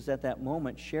Jesus at that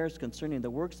moment shares concerning the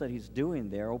works that he's doing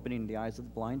there, opening the eyes of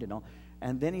the blind and all.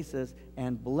 And then he says,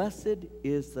 and blessed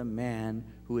is the man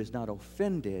who is not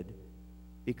offended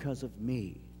because of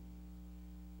me.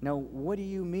 Now, what do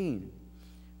you mean?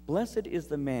 Blessed is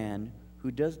the man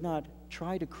who does not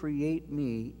try to create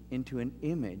me into an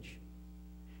image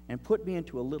and put me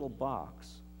into a little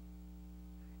box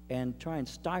and try and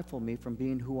stifle me from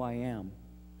being who I am.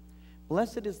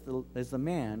 Blessed is the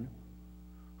man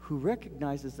who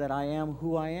recognizes that I am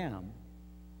who I am,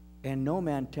 and no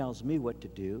man tells me what to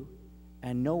do,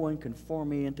 and no one can form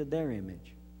me into their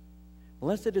image.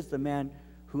 Blessed is the man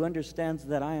who understands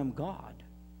that I am God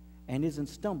and isn't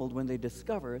stumbled when they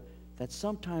discover that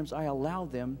sometimes I allow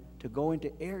them to go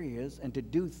into areas and to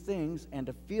do things and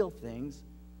to feel things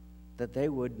that they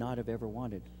would not have ever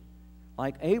wanted.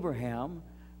 Like Abraham,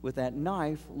 with that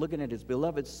knife, looking at his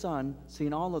beloved son,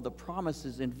 seeing all of the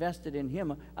promises invested in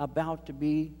him about to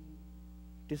be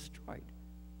destroyed.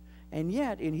 And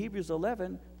yet, in Hebrews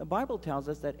 11, the Bible tells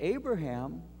us that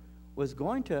Abraham was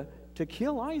going to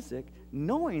kill Isaac,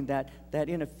 knowing that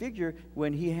in a figure,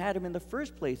 when he had him in the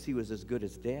first place, he was as good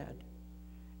as dead.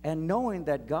 and knowing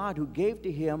that God, who gave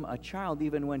to him a child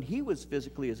even when he was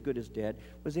physically as good as dead,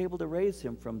 was able to raise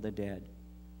him from the dead.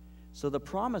 So the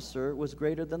promiser was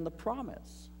greater than the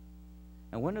promise.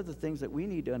 And one of the things that we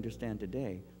need to understand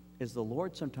today is the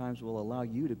Lord sometimes will allow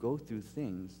you to go through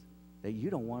things that you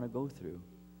don't want to go through,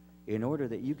 in order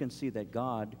that you can see that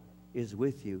God is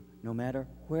with you no matter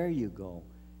where you go,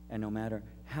 and no matter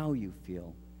how you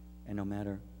feel, and no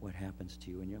matter what happens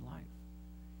to you in your life.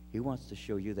 He wants to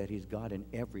show you that he's God in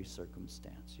every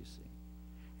circumstance, you see.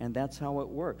 And that's how it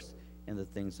works in the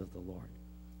things of the Lord.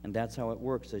 And that's how it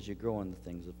works as you grow in the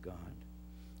things of God.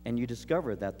 And you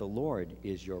discover that the Lord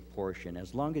is your portion.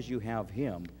 As long as you have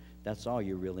him, that's all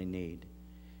you really need.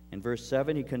 In verse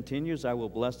 7, he continues, I will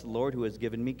bless the Lord who has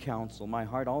given me counsel. My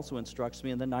heart also instructs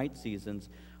me in the night seasons.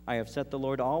 I have set the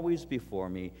Lord always before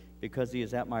me. Because he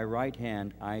is at my right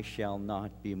hand, I shall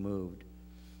not be moved.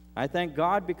 I thank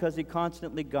God because he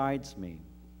constantly guides me.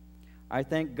 I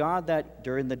thank God that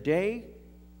during the day,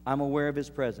 I'm aware of his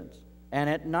presence. And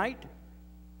at night,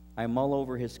 I mull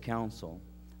over his counsel.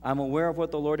 I'm aware of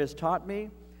what the Lord has taught me,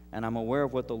 and I'm aware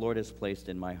of what the Lord has placed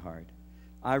in my heart.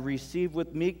 I receive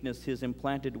with meekness his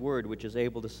implanted word, which is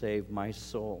able to save my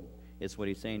soul, is what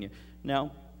he's saying here.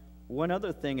 Now, one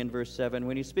other thing in verse 7,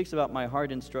 when he speaks about my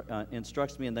heart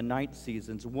instructs me in the night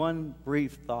seasons, one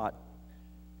brief thought.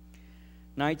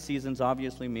 Night seasons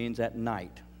obviously means at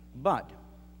night. But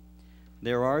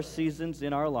there are seasons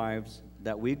in our lives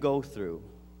that we go through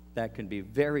that can be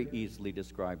very easily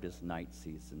described as night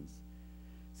seasons.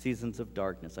 Seasons of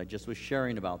darkness. I just was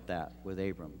sharing about that with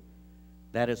Abram.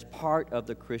 That is part of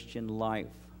the Christian life.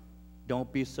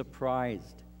 Don't be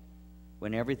surprised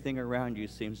when everything around you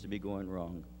seems to be going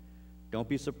wrong. Don't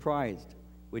be surprised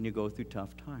when you go through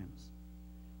tough times.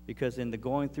 Because in the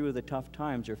going through the tough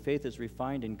times, your faith is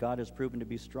refined and God has proven to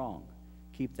be strong.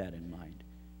 Keep that in mind.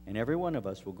 And every one of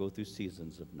us will go through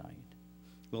seasons of night.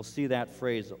 We'll see that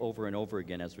phrase over and over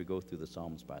again as we go through the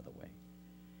Psalms, by the way.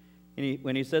 And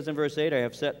when he says in verse 8, I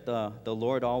have set the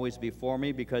Lord always before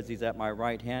me, because he's at my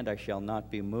right hand, I shall not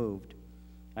be moved.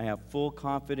 I have full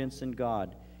confidence in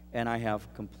God, and I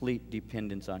have complete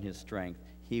dependence on his strength.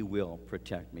 He will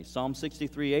protect me. Psalm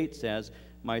 63:8 says,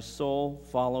 my soul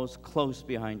follows close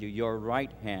behind you. Your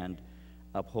right hand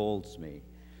upholds me.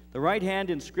 The right hand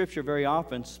in Scripture very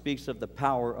often speaks of the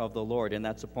power of the Lord, and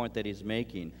that's the point that he's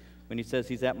making. When he says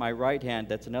he's at my right hand,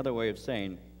 that's another way of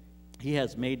saying he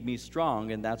has made me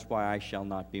strong, and that's why I shall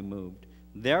not be moved.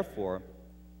 Therefore,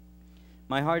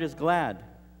 my heart is glad.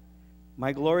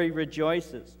 My glory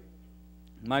rejoices.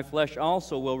 My flesh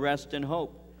also will rest in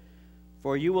hope.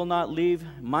 For you will not leave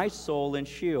my soul in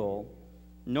Sheol,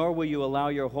 nor will you allow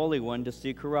your Holy One to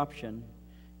see corruption.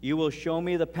 You will show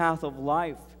me the path of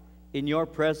life. In your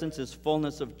presence is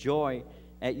fullness of joy.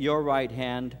 At your right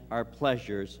hand are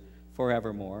pleasures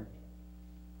forevermore.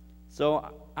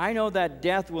 So I know that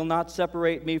death will not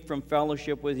separate me from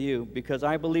fellowship with you, because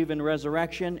I believe in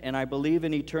resurrection and I believe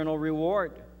in eternal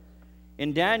reward.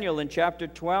 In Daniel, in chapter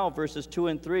 12, verses 2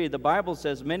 and 3, the Bible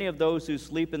says, many of those who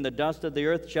sleep in the dust of the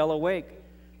earth shall awake,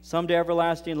 some to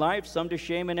everlasting life, some to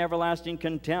shame and everlasting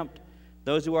contempt.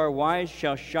 Those who are wise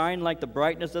shall shine like the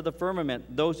brightness of the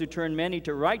firmament, those who turn many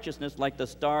to righteousness like the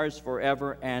stars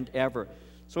forever and ever.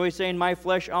 So he's saying, my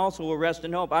flesh also will rest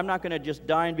in hope. I'm not going to just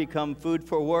die and become food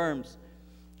for worms.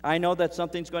 I know that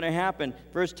something's going to happen.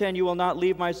 Verse 10, you will not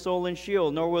leave my soul in Sheol,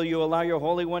 nor will you allow your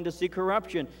Holy One to see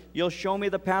corruption. You'll show me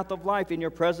the path of life. In your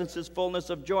presence is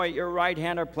fullness of joy. At your right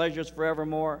hand are pleasures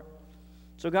forevermore.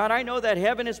 So God, I know that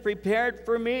heaven is prepared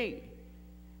for me.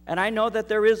 And I know that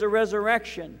there is a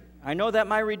resurrection. I know that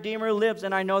my Redeemer lives,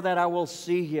 and I know that I will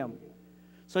see him.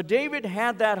 So David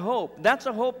had that hope. That's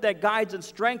a hope that guides and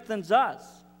strengthens us.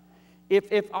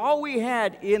 If all we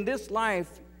had in this life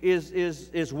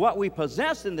is what we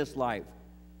possess in this life,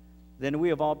 then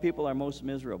we of all people are most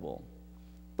miserable.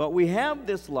 But we have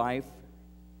this life,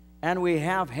 and we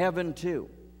have heaven too.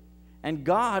 And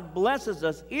God blesses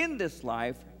us in this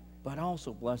life, but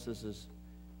also blesses us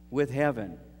with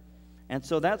heaven. And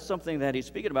so that's something that he's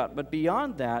speaking about. But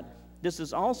beyond that, this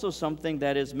is also something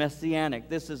that is messianic.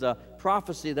 This is a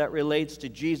prophecy that relates to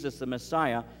Jesus the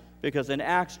Messiah, because in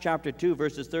Acts chapter 2,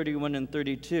 verses 31 and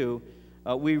 32,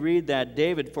 we read that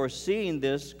David, foreseeing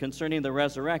this concerning the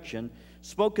resurrection,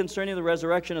 spoke concerning the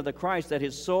resurrection of the Christ, that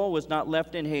his soul was not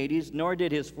left in Hades, nor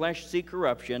did his flesh see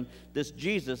corruption. This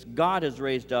Jesus God has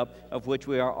raised up, of which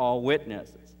we are all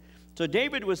witnesses. So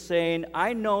David was saying,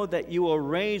 I know that you will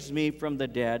raise me from the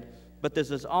dead, but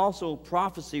this is also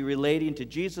prophecy relating to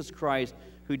Jesus Christ,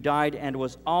 who died and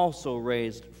was also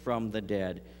raised from the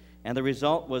dead. And the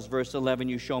result was verse 11,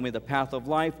 you show me the path of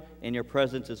life. In your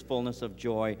presence is fullness of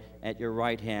joy. At your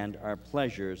right hand are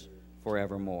pleasures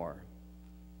forevermore.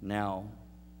 Now,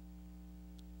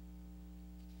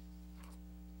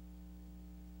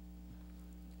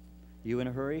 you in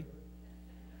a hurry?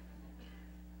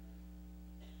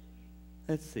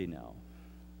 Let's see now.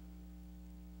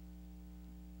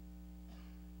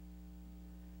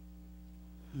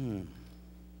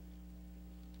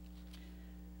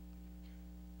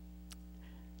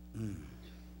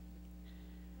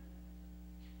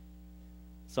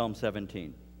 Psalm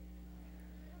 17.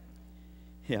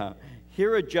 Yeah.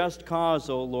 Hear a just cause,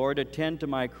 O Lord. Attend to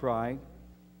my cry.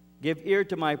 Give ear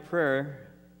to my prayer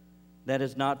that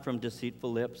is not from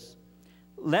deceitful lips.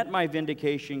 Let my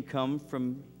vindication come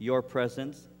from your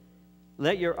presence.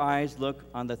 Let your eyes look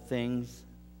on the things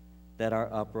that are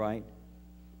upright.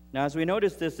 Now, as we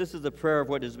notice this is the prayer of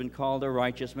what has been called a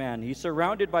righteous man. He's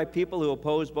surrounded by people who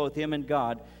oppose both him and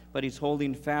God, but he's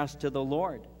holding fast to the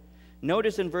Lord.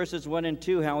 Notice in verses 1 and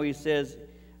 2 how he says,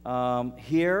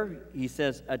 here, he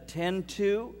says, attend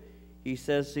to. He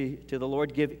says to the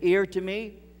Lord, give ear to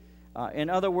me. In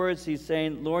other words, he's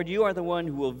saying, Lord, you are the one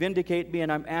who will vindicate me, and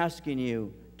I'm asking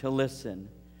you to listen.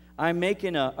 I'm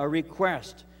making a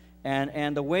request.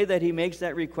 And the way that he makes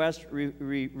that request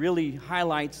really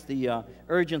highlights the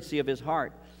urgency of his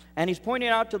heart. And he's pointing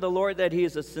out to the Lord that he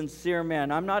is a sincere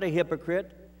man. I'm not a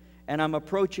hypocrite, and I'm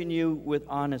approaching you with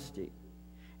honesty.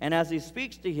 And as he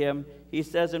speaks to him, he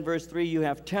says in verse 3, you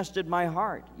have tested my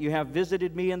heart. You have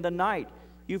visited me in the night.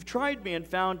 You've tried me and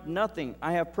found nothing.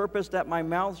 I have purposed that my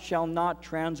mouth shall not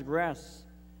transgress.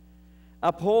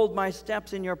 Uphold my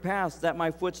steps in your paths, that my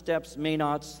footsteps may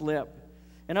not slip.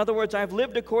 In other words, I've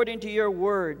lived according to your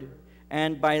word,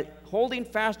 and by holding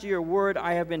fast to your word,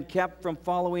 I have been kept from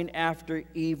following after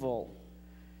evil.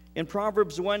 In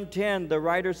Proverbs 1:10, the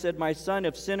writer said, my son,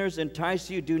 if sinners entice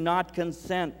you, do not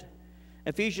consent.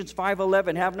 Ephesians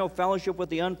 5:11, have no fellowship with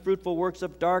the unfruitful works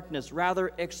of darkness,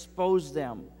 rather expose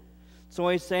them. So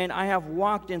he's saying, I have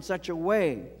walked in such a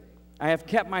way. I have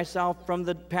kept myself from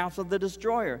the path of the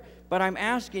destroyer. But I'm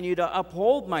asking you to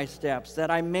uphold my steps, that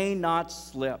I may not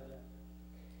slip.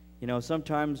 You know,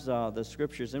 sometimes the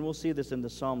scriptures, and we'll see this in the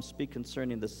Psalms, speak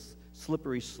concerning the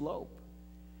slippery slope.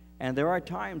 And there are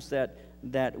times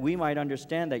that we might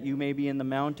understand that you may be in the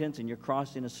mountains and you're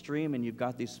crossing a stream and you've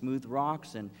got these smooth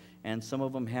rocks and some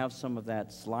of them have some of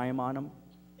that slime on them.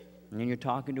 And you're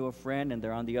talking to a friend and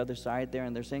they're on the other side there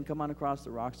and they're saying, come on across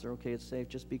the rocks. They're okay, it's safe,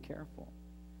 just be careful.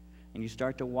 And you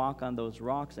start to walk on those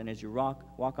rocks, and as you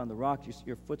walk on the rocks,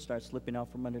 your foot starts slipping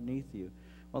out from underneath you.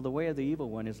 Well, the way of the evil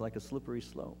one is like a slippery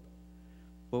slope.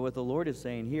 But what the Lord is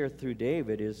saying here through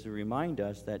David is to remind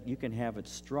us that you can have it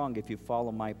strong if you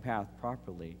follow my path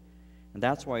properly. And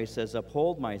that's why he says,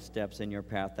 uphold my steps in your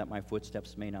path, that my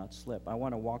footsteps may not slip. I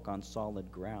want to walk on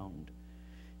solid ground.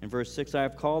 In verse 6, I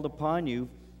have called upon you,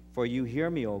 for you hear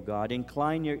me, O God.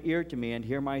 Incline your ear to me and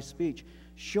hear my speech.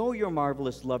 Show your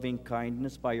marvelous loving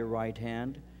kindness by your right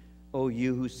hand, O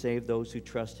you who save those who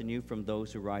trust in you from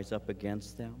those who rise up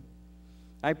against them.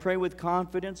 I pray with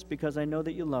confidence because I know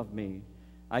that you love me.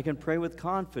 I can pray with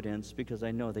confidence because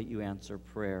I know that you answer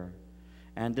prayer.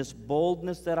 And this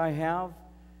boldness that I have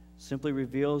simply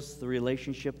reveals the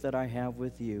relationship that I have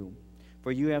with you.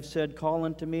 For you have said, call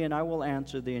unto me, and I will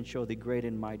answer thee and show thee great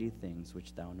and mighty things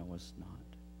which thou knowest not.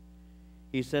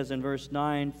 He says in verse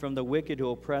 9, from the wicked who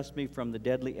oppress me, from the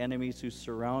deadly enemies who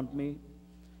surround me.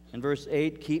 In verse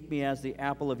 8, keep me as the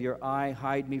apple of your eye,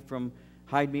 hide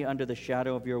me under the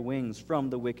shadow of your wings, from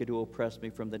the wicked who oppress me,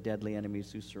 from the deadly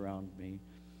enemies who surround me.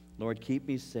 Lord, keep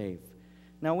me safe.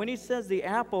 Now, when he says the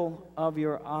apple of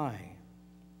your eye,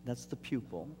 that's the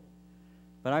pupil.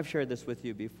 But I've shared this with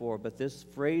you before, but this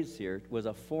phrase here was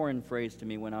a foreign phrase to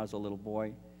me when I was a little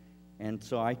boy. And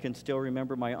so I can still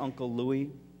remember my Uncle Louis.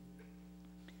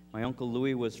 My Uncle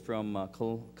Louis was from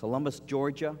Columbus,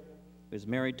 Georgia. He was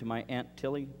married to my Aunt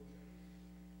Tilly.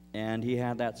 And he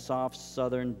had that soft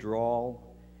southern drawl.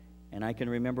 And I can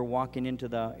remember walking into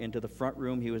the front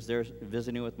room. He was there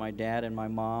visiting with my dad and my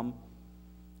mom.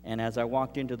 And as I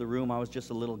walked into the room, I was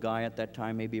just a little guy at that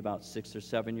time, maybe about 6 or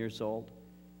 7 years old.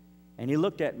 And he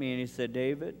looked at me and he said,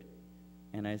 David?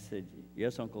 And I said,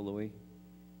 yes, Uncle Louis.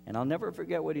 And I'll never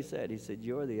forget what he said. He said,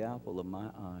 you're the apple of my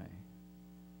eye.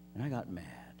 And I got mad.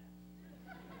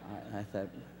 I thought,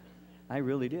 I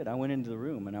really did. I went into the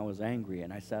room and I was angry.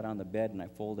 And I sat on the bed and I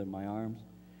folded my arms.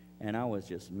 And I was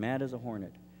just mad as a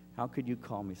hornet. How could you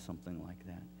call me something like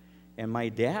that? And my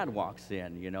dad walks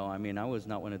in, you know. I mean, I was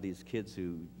not one of these kids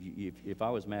who, if I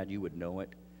was mad, you would know it.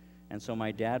 And so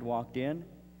my dad walked in,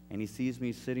 and he sees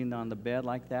me sitting on the bed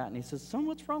like that, and he says, son,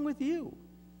 what's wrong with you?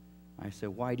 I said,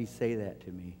 why did he say that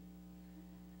to me?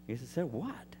 He said,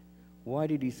 what? Why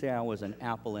did he say I was an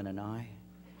apple in an eye?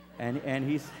 And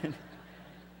he said,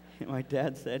 my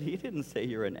dad said, he didn't say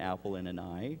you're an apple in an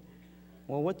eye.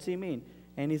 Well, what's he mean?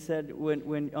 And he said,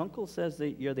 when Uncle says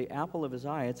that you're the apple of his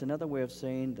eye, it's another way of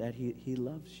saying that he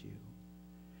loves you.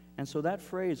 And so that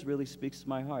phrase really speaks to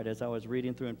my heart. As I was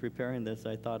reading through and preparing this,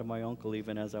 I thought of my uncle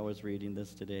even as I was reading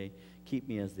this today. Keep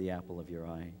me as the apple of your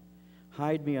eye.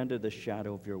 Hide me under the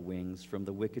shadow of your wings from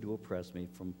the wicked who oppress me,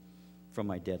 from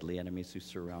my deadly enemies who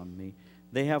surround me.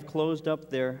 They have closed up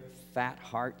their fat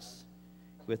hearts.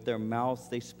 With their mouths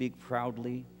they speak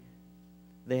proudly.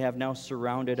 They have now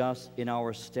surrounded us in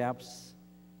our steps.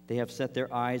 They have set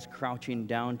their eyes crouching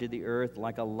down to the earth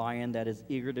like a lion that is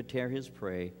eager to tear his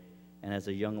prey, and as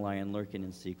a young lion lurking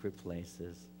in secret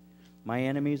places. My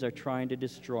enemies are trying to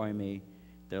destroy me.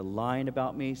 They're lying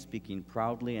about me, speaking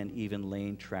proudly, and even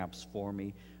laying traps for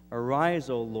me. Arise,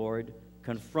 O Lord,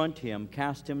 confront him,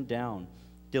 cast him down.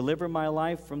 Deliver my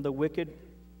life from the wicked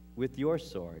with your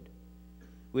sword.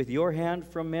 With your hand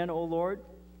from men, O Lord,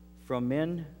 from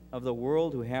men of the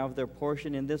world who have their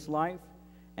portion in this life,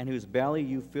 and whose belly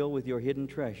you fill with your hidden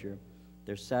treasure.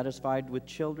 They're satisfied with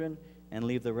children and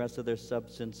leave the rest of their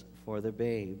substance for the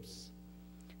babes.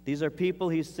 These are people,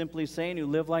 he's simply saying, who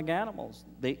live like animals.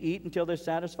 They eat until they're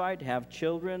satisfied, have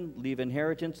children, leave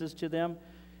inheritances to them,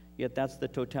 yet that's the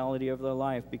totality of their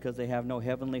life because they have no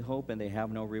heavenly hope and they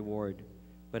have no reward.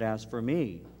 But as for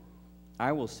me,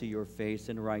 I will see your face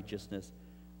in righteousness.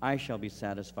 I shall be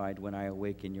satisfied when I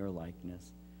awake in your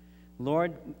likeness.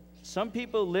 Lord, some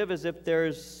people live as if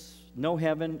there's no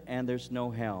heaven and there's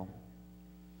no hell.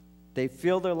 They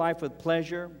fill their life with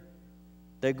pleasure.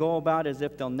 They go about as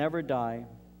if they'll never die.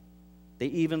 They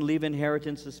even leave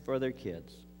inheritances for their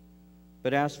kids.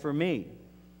 But as for me,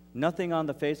 nothing on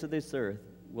the face of this earth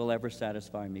will ever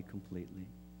satisfy me completely.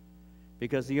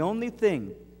 Because the only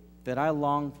thing that I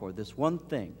long for, this one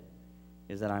thing,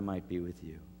 is that I might be with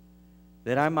you.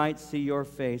 That I might see your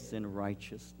face in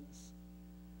righteousness.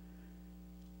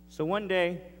 So one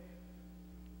day,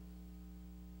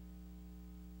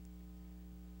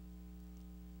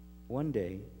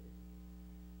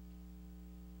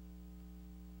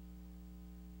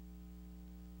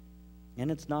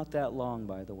 and it's not that long,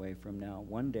 by the way, from now,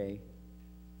 one day,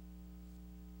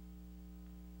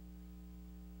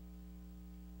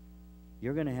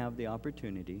 you're going to have the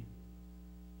opportunity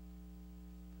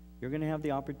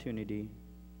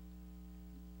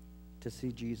to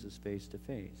see Jesus face to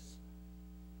face.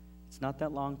 It's not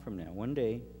that long from now. One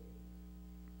day,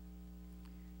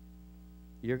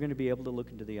 you're going to be able to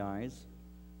look into the eyes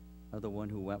of the one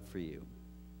who wept for you.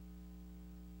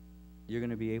 You're going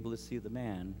to be able to see the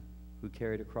man who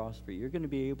carried a cross for you. You're going to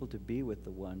be able to be with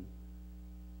the one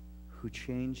who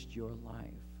changed your life.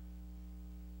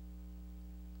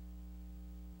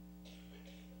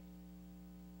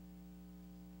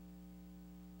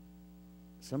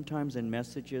 Sometimes in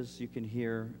messages you can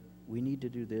hear, we need to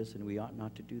do this and we ought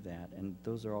not to do that, and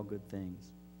those are all good things.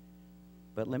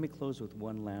 But let me close with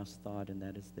one last thought, and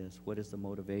that is this. What is the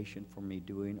motivation for me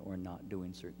doing or not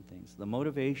doing certain things? The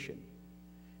motivation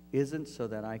isn't so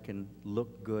that I can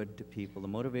look good to people. The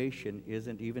motivation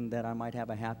isn't even that I might have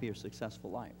a happy or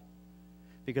successful life.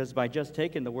 Because by just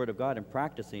taking the Word of God and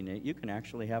practicing it, you can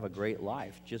actually have a great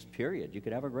life, just period. You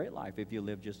could have a great life if you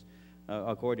live just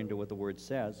according to what the Word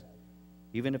says.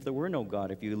 Even if there were no God,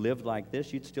 if you lived like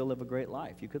this, you'd still live a great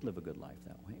life. You could live a good life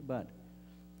that way. But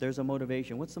there's a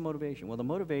motivation. What's the motivation? Well, the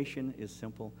motivation is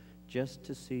simple, just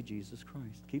to see Jesus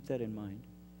Christ. Keep that in mind.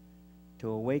 To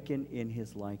awaken in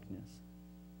his likeness.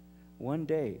 One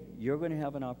day, you're going to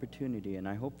have an opportunity, and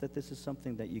I hope that this is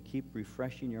something that you keep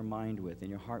refreshing your mind with and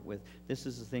your heart with. This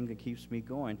is the thing that keeps me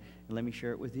going, and let me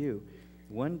share it with you.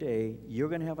 One day, you're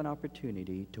going to have an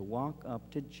opportunity to walk up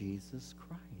to Jesus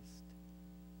Christ.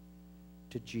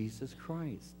 To Jesus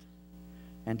Christ.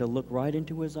 And to look right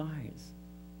into his eyes.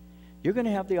 You're going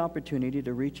to have the opportunity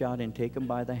to reach out and take him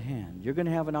by the hand. You're going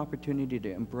to have an opportunity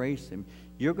to embrace him.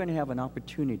 You're going to have an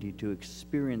opportunity to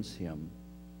experience him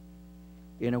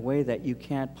in a way that you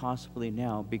can't possibly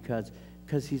now because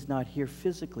he's not here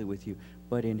physically with you.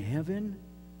 But in heaven,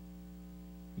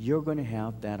 you're going to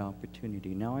have that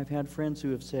opportunity. Now, I've had friends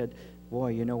who have said,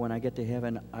 boy, you know, when I get to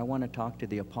heaven, I want to talk to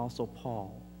the Apostle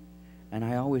Paul. And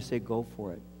I always say, go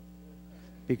for it.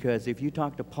 Because if you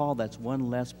talk to Paul, that's one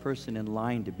less person in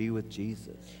line to be with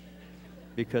Jesus.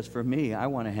 Because for me, I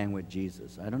want to hang with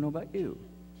Jesus. I don't know about you,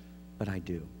 but I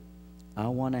do. I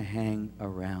want to hang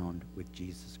around with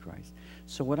Jesus Christ.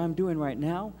 So what I'm doing right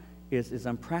now is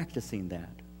I'm practicing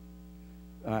that.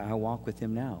 I walk with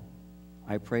him now.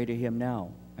 I pray to him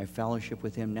now. I fellowship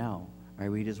with him now. I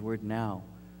read His Word now.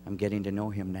 I'm getting to know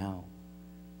Him now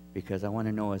because I want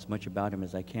to know as much about Him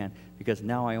as I can, because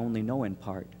now I only know in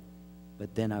part,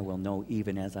 but then I will know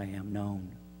even as I am known.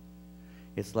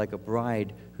 It's like a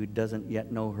bride who doesn't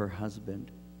yet know her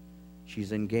husband.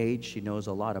 She's engaged. She knows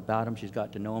a lot about him. She's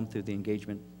got to know him through the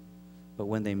engagement. But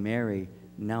when they marry,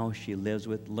 now she lives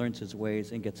with, learns his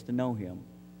ways, and gets to know him.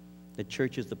 The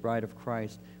church is the bride of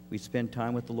Christ. We spend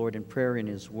time with the Lord in prayer, in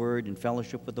His Word, in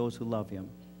fellowship with those who love Him.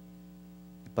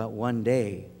 But one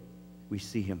day, we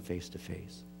see Him face to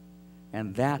face.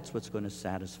 And that's what's going to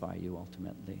satisfy you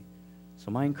ultimately.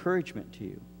 So my encouragement to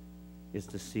you is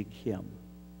to seek Him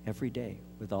every day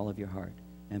with all of your heart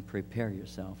and prepare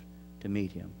yourself to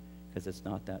meet Him, because it's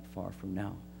not that far from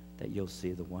now that you'll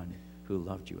see the one who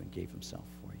loved you and gave Himself.